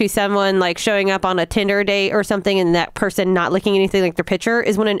compared to someone like showing up on a Tinder date or something and that person not looking anything like their picture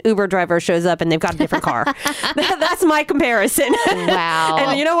is when an Uber driver shows up and they've got a different car. That's my comparison. Wow.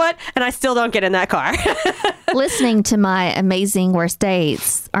 And you know what? And I still don't get in that car. Listening to my amazing worst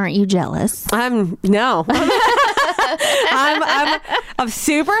dates, aren't you jealous? No. I'm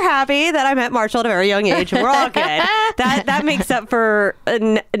super happy that I met Marshall at a very young age. We're all good. That makes up for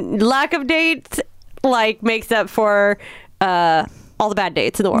lack of dates, like makes up for all the bad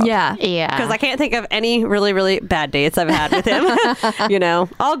dates in the world. Yeah. Because I can't think of any really, really bad dates I've had with him.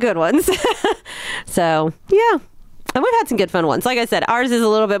 All good ones. So, yeah. And we've had some good fun ones. Like I said, ours is a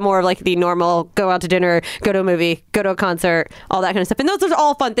little bit more of like the normal go out to dinner, go to a movie, go to a concert, all that kind of stuff. And those are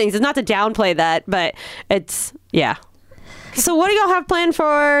all fun things. It's not to downplay that, but it's, yeah. So what do y'all have planned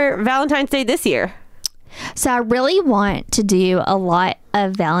for Valentine's Day this year? So I really want to do a lot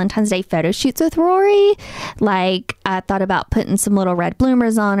of Valentine's Day photo shoots with Rory. Like, I thought about putting some little red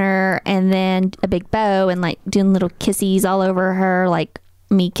bloomers on her and then a big bow and like doing little kissies all over her, like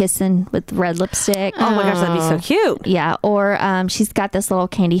me kissing with red lipstick. Oh my gosh, that'd be so cute. Yeah. Or she's got this little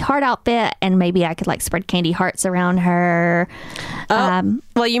candy heart outfit, and maybe I could like spread candy hearts around her.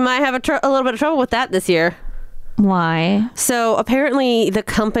 Well, you might have a little bit of trouble with that this year. Why? So apparently the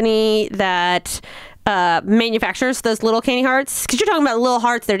company that manufactures those little candy hearts, because you're talking about little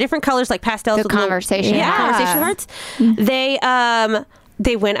hearts, they're different colors, like pastels. The with conversation. conversation hearts.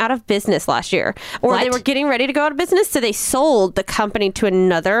 They went out of business last year, or they were getting ready to go out of business, so they sold the company to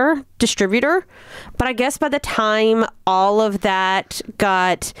another distributor. But I guess by the time all of that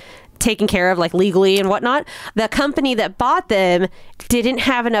got taken care of, like legally and whatnot, the company that bought them didn't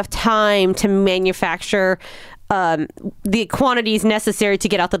have enough time to manufacture the quantities necessary to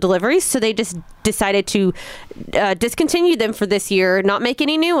get out the deliveries, so they just decided to discontinue them for this year, not make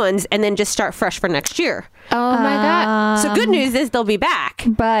any new ones, and then just start fresh for next year. Oh my God. So good news is they'll be back.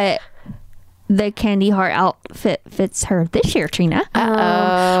 But the candy heart outfit fits her this year, Trina.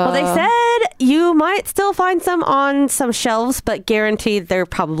 Well, they said you might still find some on some shelves, but guaranteed they're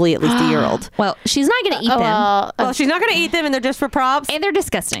probably at least a year old. Well, she's not going to eat them. Well, she's not going to eat them, and they're just for props. And they're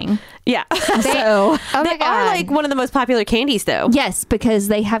disgusting. Yeah. So, they are like one of the most popular candies, though. yes, because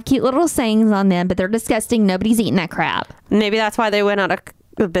they have cute little sayings on them, but they're disgusting. Nobody's eating that crap. Maybe that's why they went out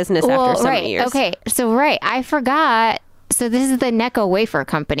of business after so many years. Okay, so I forgot. So this is the Necco Wafer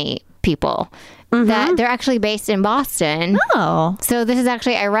Company people. That they're actually based in Boston. Oh. So this is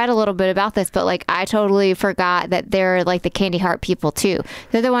actually, I read a little bit about this, but like I totally forgot that they're like the candy heart people too.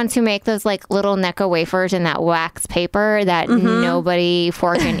 They're the ones who make those like little Necco wafers in that wax paper that nobody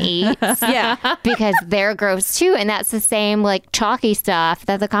can eat. Yeah. Because they're gross too. And that's the same like chalky stuff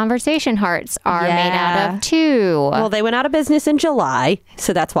that the conversation hearts are made out of too. Well, they went out of business in July,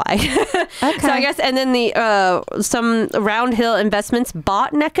 so that's why. Okay. So I guess, and then the some Round Hill Investments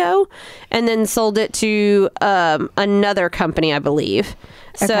bought Necco and then sold it to another company, I believe.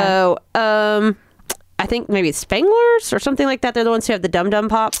 Okay. So I think maybe it's Spangler's or something like that. They're the ones who have the Dum Dum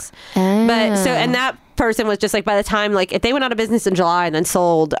Pops. But so, and that person was just like, by the time, like, if they went out of business in July and then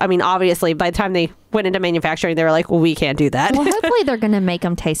sold, I mean, obviously by the time they went into manufacturing, they were like, well, we can't do that. Well, hopefully they're going to make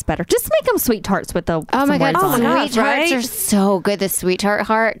them taste better. Just make them sweet tarts with the Oh my God, on it. sweet tarts are so good. The sweet tart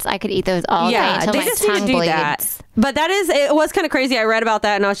hearts, I could eat those all day until they my just need to tongue do bleeds. that. But it was kind of crazy. I read about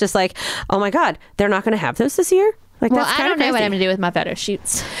that and I was just like, oh my God, they're not going to have those this year? Like, Well, that's I kinda don't know what crazy. I'm going to do with my photo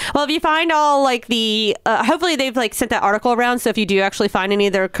shoots. Well, if you find all like the, hopefully they've like sent that article around. So if you do actually find any,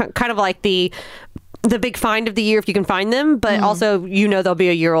 they're kind of like the big find of the year if you can find them, but also they'll be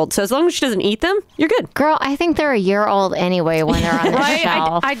a year old. So as long as she doesn't eat them, you're good. Girl, I think they're a year old anyway when they're on the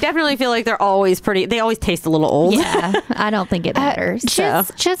shelf. I definitely feel like they're always they always taste a little old. Yeah, I don't think it matters.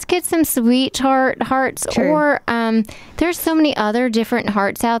 Just get some sweet hearts. True. Or there's so many other different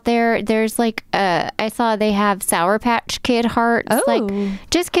hearts out there. There's like I saw they have Sour Patch Kid hearts. Oh. Like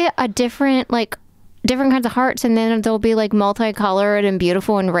just get a different kinds of hearts, and then they'll be like multicolored and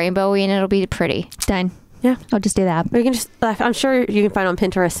beautiful and rainbowy, and it'll be pretty. Done. Yeah. I'll just do that. Or you can just, I'm sure you can find on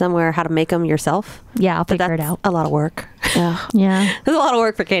Pinterest somewhere how to make them yourself. Yeah, I'll But figure it that's out. a lot of work. Yeah. There's a lot of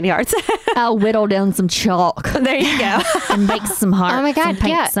work for candy hearts. I'll whittle down some chalk There you go. and make some hearts. Oh my God, and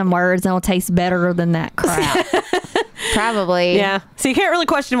paint yeah. some words, and it'll taste better than that crap. Probably. Yeah. So you can't really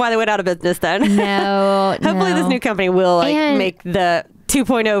question why they went out of business then. No. Hopefully this new company will And- make the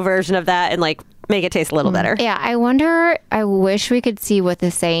 2.0 version of that and make it taste a little better. Yeah, I wish we could see what the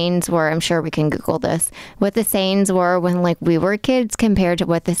sayings were. I'm sure we can Google this. What the sayings were when we were kids compared to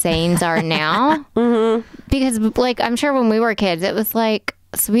what the sayings are now. Because I'm sure when we were kids, it was like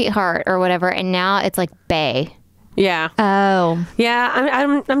sweetheart or whatever. And now it's like bae. Yeah. Oh.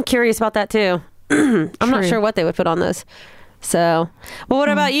 Yeah. I'm curious about that too. I'm not sure what they would put on those. So, well, what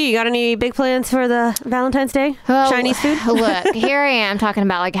about you? You got any big plans for the Valentine's Day? Well, Chinese food? Look, here I am talking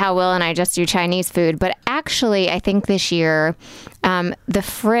about how Will and I just do Chinese food. But actually, I think this year, the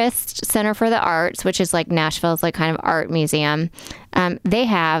Frist Center for the Arts, which is Nashville's kind of art museum, they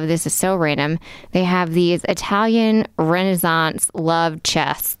have, this is so random, they have these Italian Renaissance love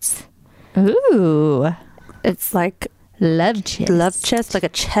chests. Ooh. It's Love chest. Love chest, like a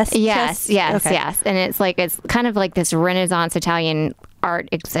chest Yes, chest? yes, Okay. yes. And it's kind of like this Renaissance Italian art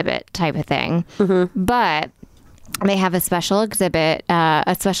exhibit type of thing. But they have a special exhibit,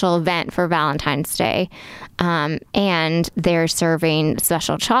 a special event for Valentine's Day. And they're serving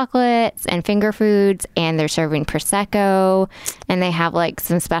special chocolates and finger foods, and they're serving Prosecco, and they have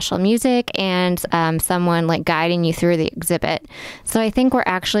some special music and someone guiding you through the exhibit. So I think we're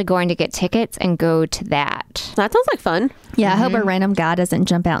actually going to get tickets and go to that. That sounds like fun. Yeah, I hope a random guy doesn't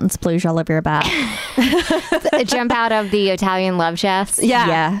jump out and splooge all over your back. Jump out of the Italian love chest.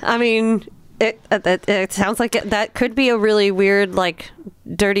 Yeah. I mean, it sounds like that could be a really weird,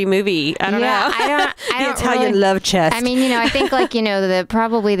 dirty movie. I don't know. I The don't Italian really, love chest. I mean, I think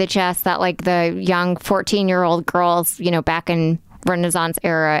probably the chest that the young 14-year-old girls, back in Renaissance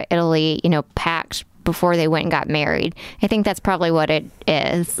era Italy, packed before they went and got married. I think that's probably what it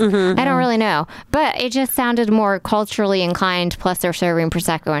is. I don't really know. But it just sounded more culturally inclined, plus they're serving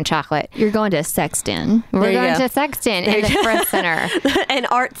Prosecco and chocolate. You're going to Sexton. We're going to Sexton in the Frisk Center. An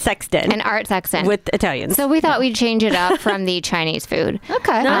art sexton. An art Sexton. With Italians. So we thought we'd change it up from the Chinese food.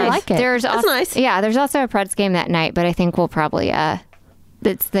 Okay. I like it. That's nice. Yeah, there's also a Preds game that night, but I think we'll probably...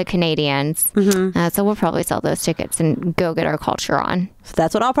 it's the Canadians. So we'll probably sell those tickets and go get our culture on. So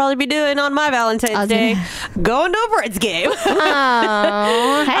that's what I'll probably be doing on my Valentine's Day. Going to a Brits game.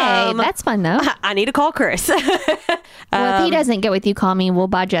 Oh, hey, that's fun though. I need to call Chris. Well, if he doesn't get with you, call me. We'll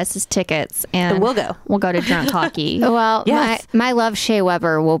buy Jess's tickets and we'll go. We'll go to drunk hockey. Well, Yes. my love Shea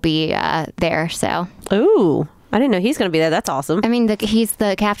Weber will be there. So Ooh. I didn't know he's going to be there. That's awesome. I mean, he's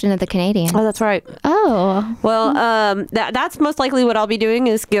the captain of the Canadians. Oh, that's right. Oh. Well, that's most likely what I'll be doing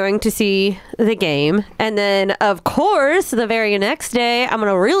is going to see the game. And then, of course, the very next day, I'm going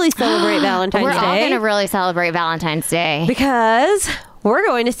to really celebrate Valentine's We're Day. all going to really celebrate Valentine's Day. Because we're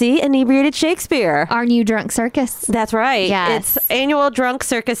going to see Inebriated Shakespeare. Our new drunk circus. That's right. Yes. It's annual drunk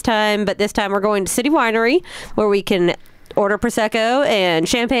circus time, but this time we're going to City Winery where we can order Prosecco and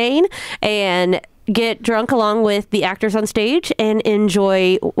champagne and get drunk along with the actors on stage and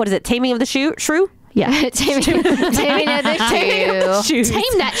enjoy, what is it, Taming of the Shrew? Yeah. Taming of the shoe.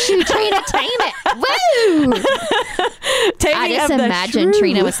 Tame that shoe, Trina. Tame it. Woo! I just imagine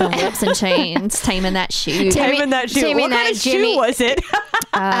Trina with some whips and chains taming that shoe. Taming that shoe. Taming What that kind of shoe was it?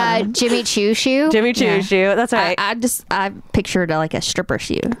 Jimmy Choo shoe. Jimmy Choo shoe. That's right. I pictured like a stripper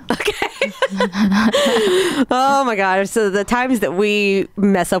shoe. Oh my gosh. So the times that we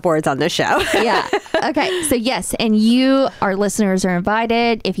mess up words on this show. Yeah. Okay. So yes, and you, our listeners, are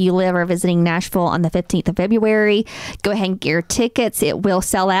invited. If you live or visiting Nashville on the 15th of February, go ahead and get your tickets. It will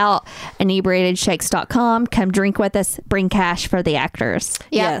sell out. inebriatedshakes.com. Come drink with us. Bring cash for the actors.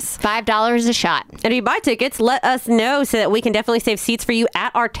 Yep. Yes. $5 a shot. And if you buy tickets, let us know so that we can definitely save seats for you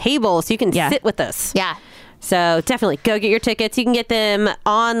at our table so you can sit with us. Yeah. So definitely go get your tickets. You can get them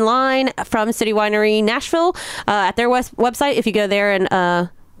online from City Winery Nashville at their website if you go there and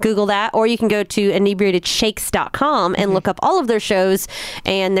Google that, or you can go to inebriatedshakes.com and look up all of their shows,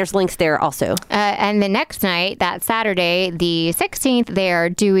 and there's links there also. And the next night, that Saturday, the 16th, they are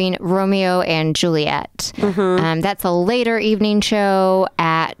doing Romeo and Juliet. That's a later evening show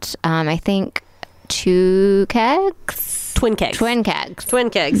at, I think, Twin Kegs. Twin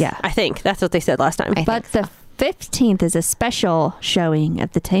Kegs. Yeah. I think. That's what they said last time. But the 15th is a special showing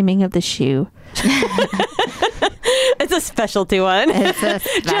of the Taming of the Shoe. It's a specialty one. It's a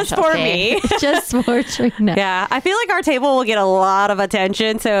Just for me. Just for Trina. Yeah, I feel like our table will get a lot of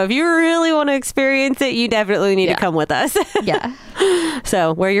attention. So if you really want to experience it, you definitely need to come with us. Yeah.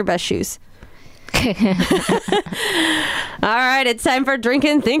 So wear your best shoes. All right, it's time for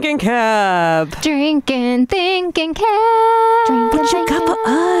Drinkin' Thinkin' Cup. Drinking, thinking, cat. What you got for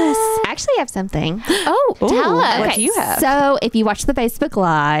us? I actually have something. Oh, tell us. What do you have? So if you watch the Facebook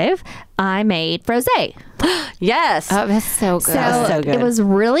Live, I made frosé. Yes. Oh, that's so good. So, so good. It was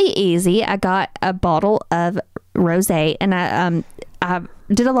really easy. I got a bottle of rosé, and I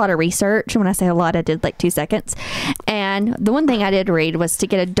did a lot of research. When I say a lot, I did like 2 seconds. And the one thing I did read was to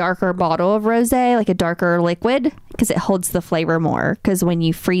get a darker bottle of rosé, like a darker liquid, because it holds the flavor more. Because when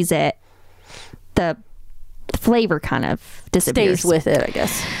you freeze it, the flavor kind of disappears. Stays with it, I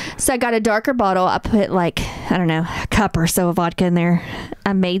guess. So I got a darker bottle. I put like, I don't know, a cup or so of vodka in there.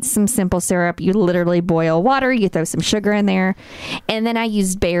 I made some simple syrup. You literally boil water. You throw some sugar in there. And then I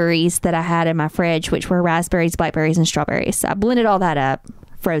used berries that I had in my fridge, which were raspberries, blackberries, and strawberries. So I blended all that up,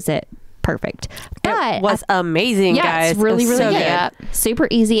 froze it. Perfect. But it was amazing, guys. It's really, It was really so good. Yeah. Super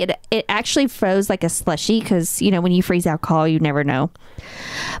easy. It actually froze like a slushy because, you know, when you freeze alcohol, you never know.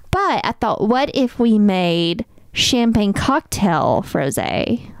 But I thought, what if we made champagne cocktail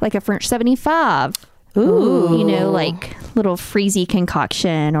frosé, like a French 75? Ooh. You know, like little freezy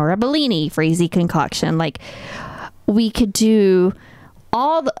concoction or a Bellini freezy concoction. Like we could do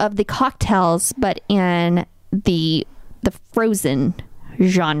all of the cocktails, but in the frozen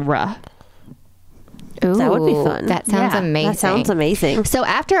genre. Ooh, That would be fun. That sounds Yeah, amazing. That sounds amazing. So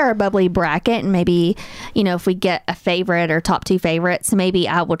after our bubbly bracket, and maybe, you know, if we get a favorite or top 2 favorites, maybe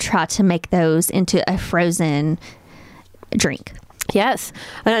I will try to make those into a frozen drink. Yes.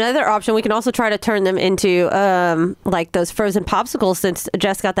 And another option, we can also try to turn them into like those frozen popsicles, since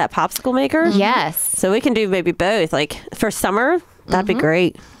Jess got that popsicle maker. Yes. So we can do maybe both. Like for summer, that'd be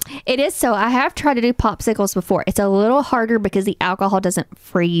great. It is. So I have tried to do popsicles before. It's a little harder because the alcohol doesn't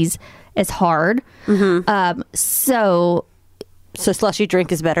freeze as hard. So slushy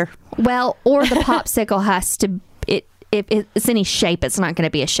drink is better. well, or the popsicle has to, if it's any shape, it's not going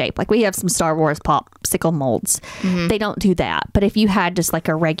to be a shape. Like we have some Star Wars popsicle molds. They don't do that. But if you had just like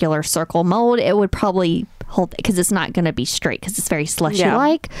a regular circle mold, it would probably hold, because it's not going to be straight because it's very slushy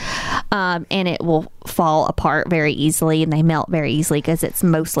like. And it will fall apart very easily and they melt very easily because it's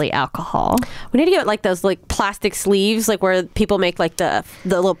mostly alcohol. We need to get like those like plastic sleeves, like where people make like the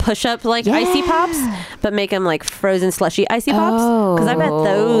little push-up like icy pops, but make them like frozen slushy icy pops. Because I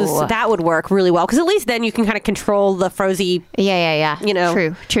bet that would work really well. Because at least then you can kind of control the frozy. Yeah. You know,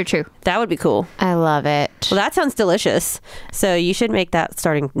 True. That would be cool. I love it. Well, that sounds delicious. So you should make that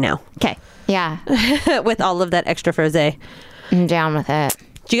starting now. Okay. Yeah. With all of that extra frosé. I'm down with it.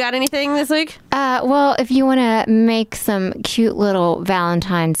 Do you got anything this week? Well, if you want to make some cute little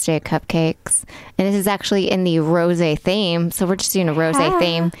Valentine's Day cupcakes, and this is actually in the rosé theme, so we're just doing a rosé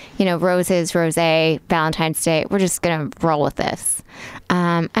theme. You know, roses, rosé, Valentine's Day. We're just gonna roll with this.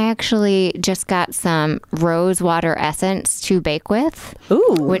 I actually just got some rose water essence to bake with.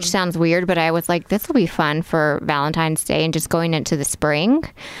 Ooh. Which sounds weird, but I was like, this will be fun for Valentine's Day and just going into the spring.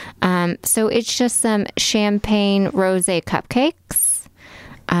 So it's just some champagne rosé cupcakes.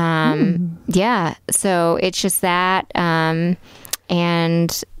 Yeah, so it's just that, and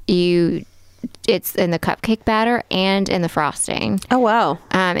it's in the cupcake batter and in the frosting. Oh, wow.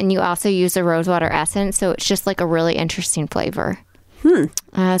 And you also use the rosewater essence, so it's just like a really interesting flavor. So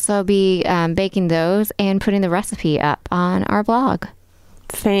I'll be baking those and putting the recipe up on our blog.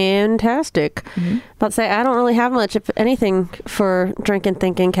 Fantastic. About to say, I don't really have much, if anything, for Drinking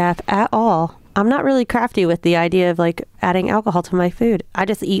Thinking Cap at all. I'm not really crafty with the idea of like adding alcohol to my food. I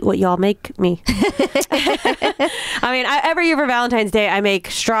just eat what y'all make me. I mean, every year for Valentine's Day, I make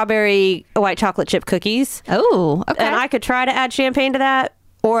strawberry white chocolate chip cookies. Oh, okay. And I could try to add champagne to that,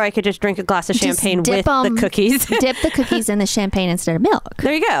 or I could just drink a glass of champagne with the cookies. Dip the cookies in the champagne instead of milk.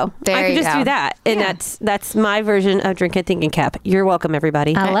 There you go. I could just do that. And that's my version of Drinking Thinking Cap. You're welcome,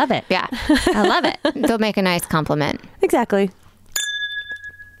 everybody. I love it. Yeah. I love it. They'll make a nice compliment. Exactly.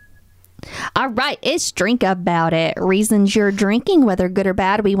 All right, it's Drink About It. Reasons you're drinking, whether good or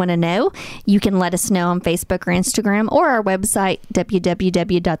bad, we want to know. You can let us know on Facebook or Instagram or our website,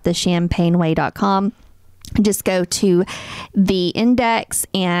 www.thechampagneway.com. Just go to the index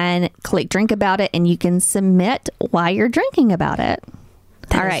and click Drink About It, and you can submit why you're drinking about it.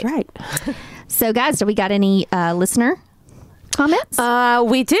 All right. Right. So, guys, do we got any listener comments?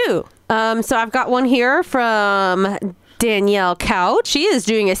 We do. So I've got one here from Danielle Couch. She is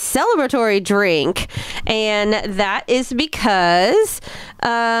doing a celebratory drink, and that is because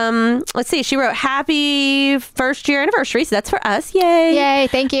let's see, she wrote happy first year anniversary, so that's for us. Yay,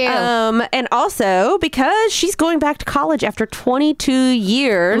 thank you. And also because she's going back to college after 22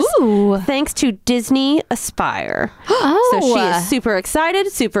 years. Ooh. Thanks to Disney Aspire. So she is super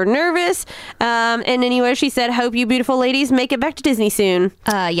excited, super nervous, and anyway, she said, hope you beautiful ladies make it back to Disney soon.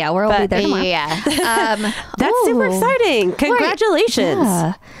 Yeah, we'll be there tomorrow. Yeah. That's super exciting. Congratulations.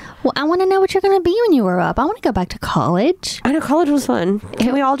 Yeah. Well, I want to know what you're going to be when you grow up. I want to go back to college. I know college was fun.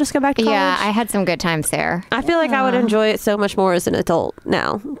 Can we all just go back to college? Yeah, I had some good times there. I feel like I would enjoy it so much more as an adult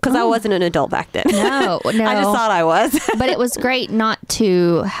now, because I wasn't an adult back then. No. I just thought I was. But it was great not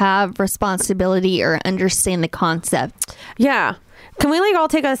to have responsibility or understand the concept. Yeah. Can we like all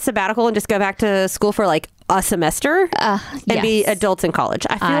take a sabbatical and just go back to school for like a semester and be adults in college?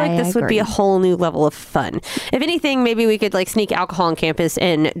 I feel like this would be a whole new level of fun. If anything, maybe we could like sneak alcohol on campus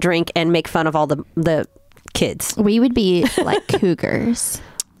and drink and make fun of all the kids. We would be like cougars.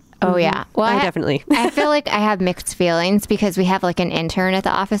 Oh, yeah. Well, I definitely. I feel like I have mixed feelings because we have like an intern at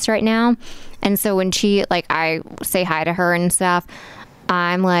the office right now. And so when she, like, I say hi to her and stuff,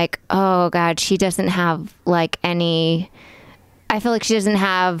 I'm like, oh, God, she doesn't have like any. I feel like she doesn't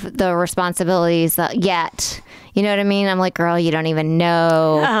have the responsibilities yet. You know what I mean? I'm like, girl, you don't even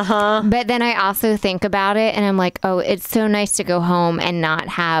know. But then I also think about it and I'm like, oh, it's so nice to go home and not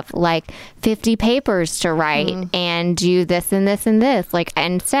have like 50 papers to write and do this and this and this. Like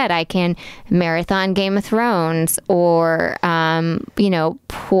instead I can marathon Game of Thrones or,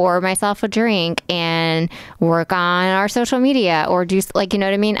 pour myself a drink and work on our social media or do like, you know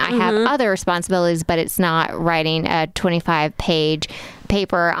what I mean? I have other responsibilities, but it's not writing a 25-page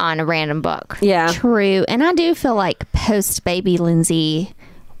paper on a random book. Yeah. True. And I do feel like post baby Lindsay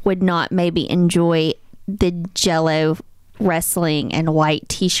would not maybe enjoy the Jello wrestling and white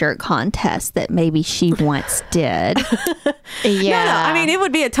t-shirt contest that maybe she once did. Yeah. No, I mean, it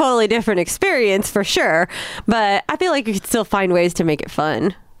would be a totally different experience for sure, but I feel like you could still find ways to make it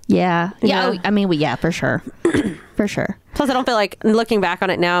fun. Yeah. Yeah. Yeah. I mean, for sure. For sure. Plus, I don't feel like looking back on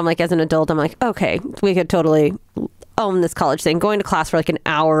it now, I'm like, as an adult, I'm like, okay, we could totally own this college thing. Going to class for like an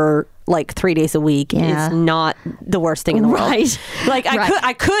hour, like 3 days a week is not the worst thing in the world. Right. Like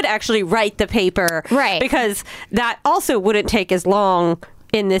I could actually write the paper. Right. Because that also wouldn't take as long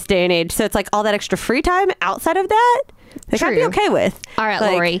in this day and age. So it's like all that extra free time outside of that, I'd be okay with. All right,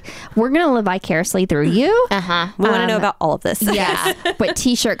 like, Lori, we're going to live vicariously through you. We want to know about all of this. Yeah. But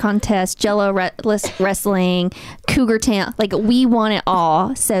t-shirt contest, Jello wrestling, Cougar Town, like we want it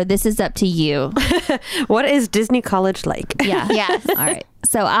all. So this is up to you. What is Disney College like? Yeah. Yes. All right.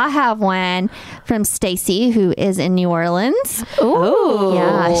 So I have one from Stacy, who is in New Orleans. Ooh.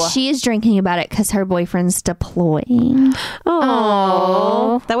 Yeah, she is drinking about it because her boyfriend's deploying.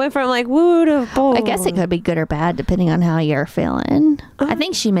 Oh, that went from like woo to boom. I guess it could be good or bad depending on how you're feeling. I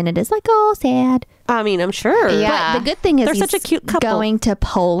think she meant it as like, oh, sad. I mean, I'm sure. Yeah. But the good thing is they're such a cute couple. Going to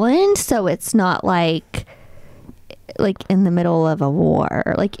Poland, so it's not like in the middle of a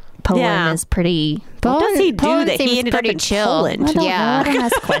war. Like Poland is pretty. What does he do Poland that he ended up in chill. Poland? I don't know. I don't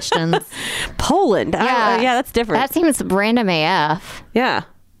ask questions. Poland. Yeah, that's different. That seems random AF. Yeah,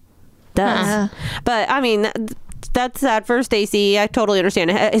 does. But I mean, that's sad for Stacy. I totally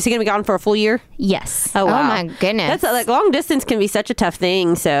understand. Is he going to be gone for a full year? Yes. Oh, wow. Oh my goodness. That's like long distance can be such a tough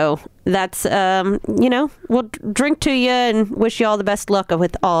thing. So that's we'll drink to you and wish you all the best luck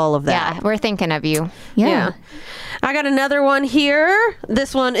with all of that. Yeah, we're thinking of you. Yeah. I got another one here.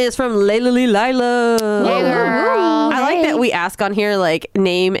 This one is from Layla Lee Lila. Hey, girl. I like that we ask on here like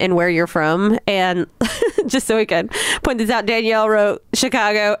name and where you're from, and just so we can point this out, Danielle wrote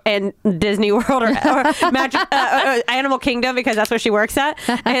Chicago and Disney World or Animal Kingdom because that's where she works at,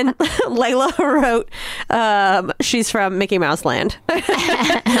 and Layla wrote she's from Mickey Mouse Land. I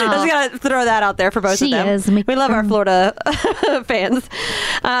just gotta throw that out there for both of them. We love our Florida fans.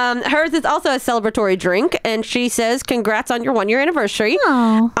 Hers is also a celebratory drink, and she says, congrats on your 1 year anniversary.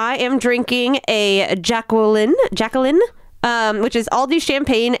 Aww. I am drinking a Jacqueline, which is Aldi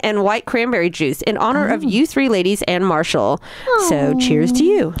champagne and white cranberry juice in honor of you three ladies and Marshall. So cheers to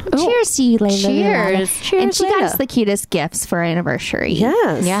you. Cheers to you, Layla. Cheers. Cheers, And she got Layla. us the cutest gifts for our anniversary.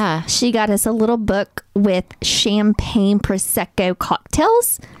 Yes. Yeah. She got us a little book with champagne Prosecco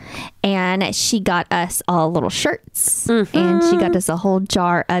cocktails. And she got us all little shirts. Mm-hmm. And she got us a whole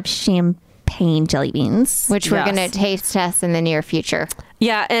jar of champagne jelly beans. Which we're going to taste test in the near future.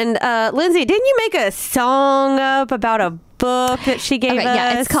 Yeah, and Lindsay, didn't you make a song up about a book that she gave us?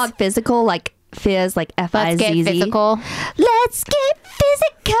 Yeah, it's called Physical, like fizz, like Fizz. Let's get physical. Let's get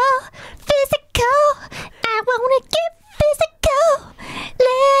physical, physical. I want to get physical.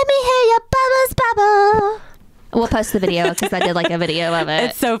 Let me hear your bubbles bubble. We'll post the video because I did like a video of it.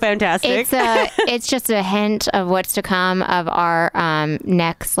 It's so fantastic. It's just a hint of what's to come of our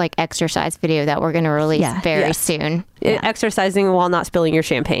next like exercise video that we're going to release very soon. Exercising while not spilling your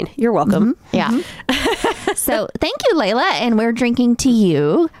champagne. You're welcome. Mm-hmm. Yeah. So thank you, Layla, and we're drinking to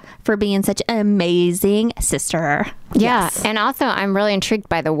you for being such an amazing sister. Yeah, and also I'm really intrigued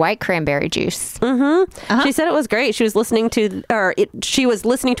by the white cranberry juice. Mm-hmm. She said it was great. She was listening to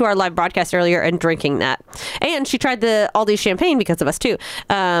our live broadcast earlier and drinking that, and she tried the Aldi champagne because of us too.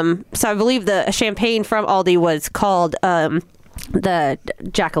 So I believe the champagne from Aldi was called the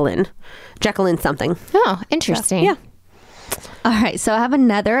Jacqueline something. Oh, interesting. Yeah. All right, so I have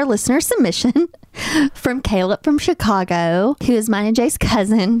another listener submission from Caleb from Chicago, who is mine and Jay's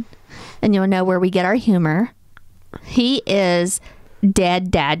cousin, and you'll know where we get our humor. He is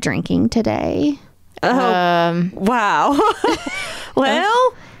dead dad drinking today. Wow.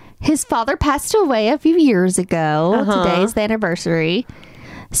 Well, his father passed away a few years ago. Today's the anniversary,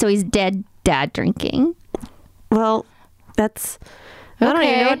 so he's dead dad drinking. Well, that's... I don't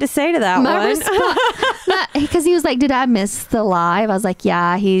even know what to say to that one. Because he was like, did I miss the live? I was like,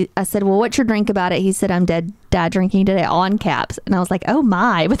 yeah. I said, well, what's your drink about it? He said, I'm dead dad drinking today, all in caps. And I was like, oh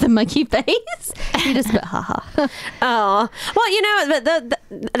my, with a monkey face. He just put, haha. Oh, well, you know,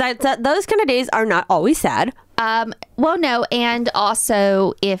 those kind of days are not always sad. Well, no. And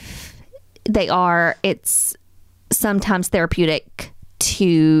also, if they are, it's sometimes therapeutic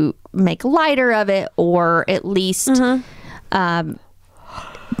to make lighter of it, or at least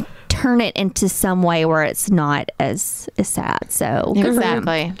turn it into some way where it's not as sad. So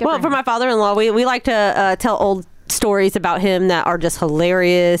exactly. Well, for my father-in-law, we like to tell old stories about him that are just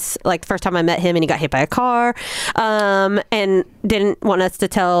hilarious. Like the first time I met him and he got hit by a car, and didn't want us to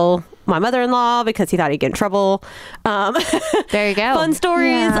tell my mother-in-law because he thought he'd get in trouble. There you go. Fun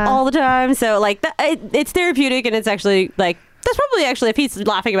stories all the time. So like it's therapeutic, and it's actually like That's probably actually, if he's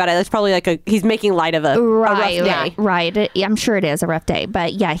laughing about it, that's probably like he's making light of a rough day. Right. I'm sure it is a rough day.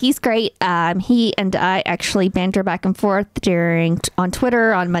 But yeah, he's great. He and I actually banter back and forth on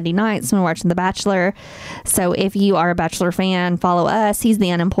Twitter on Monday nights when we're watching The Bachelor. So if you are a Bachelor fan, follow us. He's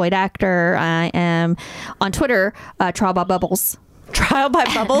the unemployed actor. I am on Twitter, Trial by Bubbles. Trial by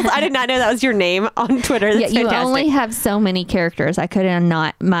Bubbles? I did not know that was your name on Twitter. That's you fantastic. only have so many characters. I couldn't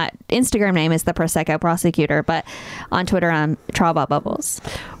not. My Instagram name is the Prosecco Prosecutor, but on Twitter I'm Trial by Bubbles.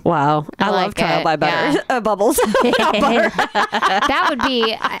 Wow, I love Trial by Butter. Yeah. Bubbles. That would be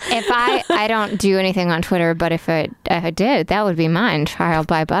if I don't do anything on Twitter, but if I did, that would be mine. Trial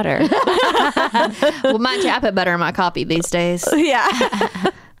by Butter. Well, mind you, I put butter in my coffee these days. Yeah.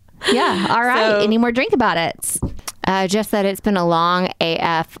 Yeah. All right. So, any more drink about it? Just that it's been a long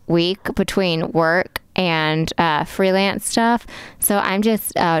AF week between work and freelance stuff. So I'm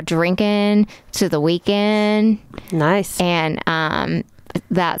just drinking to the weekend. Nice. And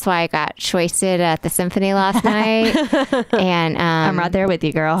that's why I got wasted at the symphony last night. And I'm right there with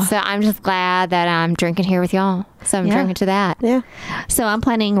you, girl. So I'm just glad that I'm drinking here with y'all. So I'm drinking to that. Yeah. So I'm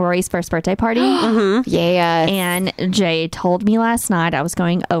planning Rory's first birthday party. Mm-hmm. Yeah. And Jay told me last night I was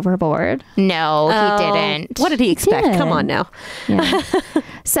going overboard. No, he didn't. What did he expect? did. Come on now. Yeah.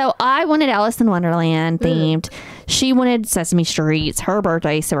 So I wanted Alice in Wonderland themed. She wanted Sesame Street. It's her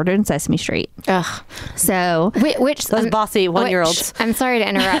birthday, so we're doing Sesame Street. Ugh. So Which Those bossy 1-year-olds. I'm sorry to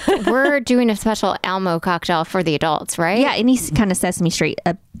interrupt. We're doing a special Elmo cocktail for the adults, right? yeah, any kind of Sesame Street,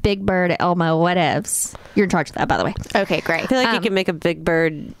 a Big Bird, Elmo, whatevs. You're in charge of that, by the way. Okay, great. I feel like you can make a Big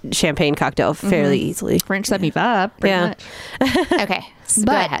Bird champagne cocktail fairly easily. French 75, pretty Yeah. much. Okay, go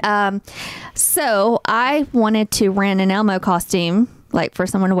But ahead. so I wanted to rent an Elmo costume, like for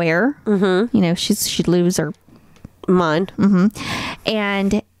someone to wear. Mm-hmm. You know, she'd lose her. Mine.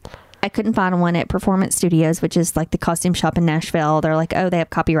 And I couldn't find one at Performance Studios, which is like the costume shop in Nashville. They're like, oh, they have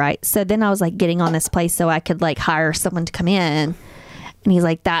copyright. So then I was like getting on this place so I could like hire someone to come in. And he's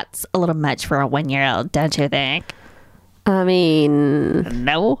like, that's a little much for a 1-year-old, don't you think? I mean,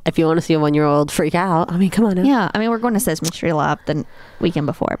 No. if you want to see a 1-year-old freak out, I mean, come on now. Yeah. I mean, we're going to Sesame Street Live the weekend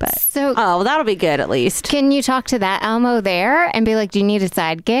before, but So Oh, well, that'll be good at least. can you talk to that Elmo there and be like, do you need a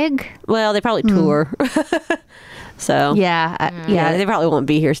side gig? Well, they probably tour. So, yeah. yeah, they probably won't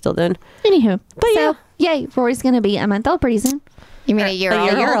be here still then. Anywho. But so, yay. Rory's going to be a month old pretty soon. You mean a year A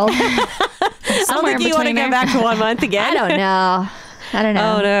old? year old. Somewhere I don't think you want to between go there. back to 1 month again. I don't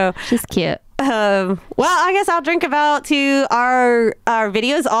know. Oh, no. She's cute. Well, I guess I'll drink about to our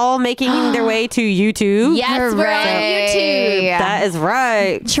videos all making their way to YouTube. Yes, we're on Hooray. YouTube. That is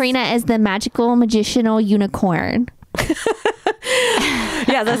right. Trina is the magical magicianal unicorn.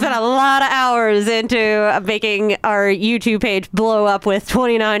 Yeah, there's been a lot of hours into making our YouTube page blow up with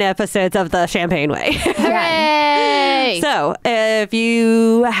 29 episodes of the Champagne Way. Hooray! So, if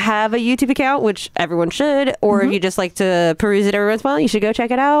you have a YouTube account, which everyone should, or if you just like to peruse it every once in a while, you should go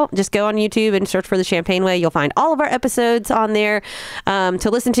check it out. Just go on YouTube and search for the Champagne Way. You'll find all of our episodes on there to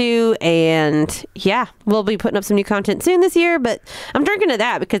listen to. And yeah, we'll be putting up some new content soon this year. But I'm drinking to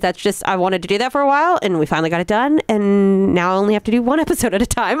that because that's just, I wanted to do that for a while and we finally got it done. And now I only have to do one episode at a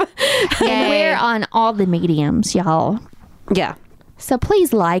time. And we're on all the mediums, y'all. Yeah. So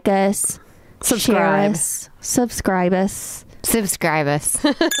please like us, Subscribe. share us, subscribe us. Subscribe us.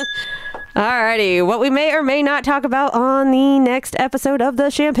 Alrighty, what we may or may not talk about on the next episode of the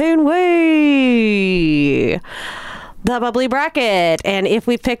Champagne Way. The bubbly bracket, and if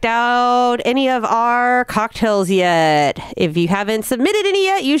we've picked out any of our cocktails yet. If you haven't submitted any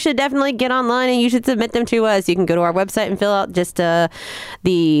yet, you should definitely get online and you should submit them to us. You can go to our website and fill out just the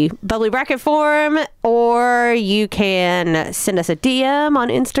bubbly bracket form, or you can send us a DM on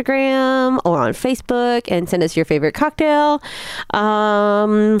Instagram or on Facebook and send us your favorite cocktail.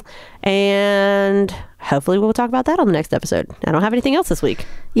 And hopefully we'll talk about that on the next episode. I don't have anything else this week.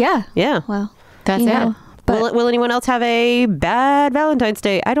 Yeah. Yeah. Well, That's you it. know, but Will anyone else have a bad Valentine's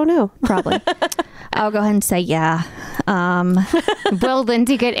Day? I don't know. probably. I'll go ahead and say yeah. Will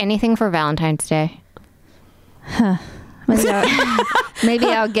Lindsay get anything for Valentine's Day? Maybe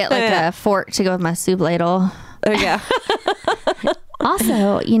I'll get like a fork to go with my soup ladle. Oh, yeah.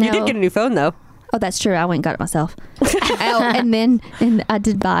 Also, you know. You did get a new phone, though. Oh, that's true. I went and got it myself. and I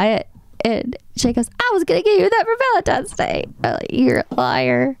did buy it. And Jay goes, I was going to get you that for Valentine's Day. I'm like, you're a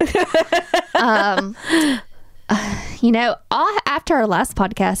liar. You know, after our last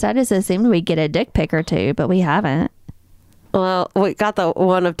podcast, I just assumed we'd get a dick pic or two, but we haven't. Well, we got the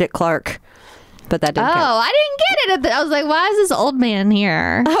one of Dick Clark, but that didn't count. I didn't get it. I was like, why is this old man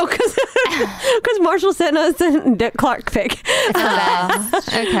here? Oh, because Marshall sent us a Dick Clark pic.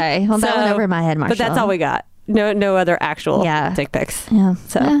 Okay. Well, that went over my head, Marshall. But that's all we got. No other actual dick pics. Yeah.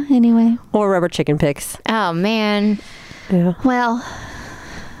 So anyway. Or rubber chicken pics. Oh, man. Yeah. Well,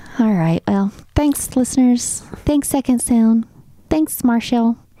 all right. Well, thanks, listeners. Thanks, Second Sound. Thanks,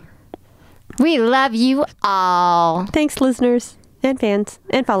 Marshall. We love you all. Thanks, listeners and fans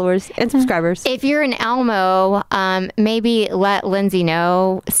and followers and subscribers. If you're in Elmo, maybe let Lindsay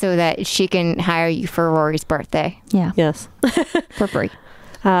know so that she can hire you for Rory's birthday. Yeah. Yes. For free.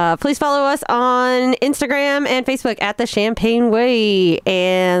 Please follow us on Instagram and Facebook at The Champagne Way,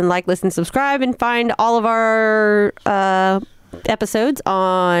 and like, listen, subscribe, and find all of our episodes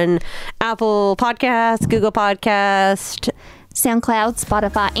on Apple Podcasts, Google Podcast, SoundCloud,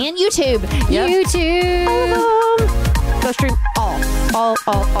 Spotify, and YouTube. Yep. YouTube. Go stream all.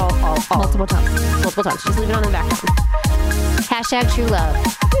 Multiple times. Multiple times. Just leave it on the background.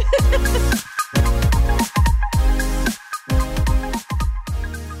 #TrueLove.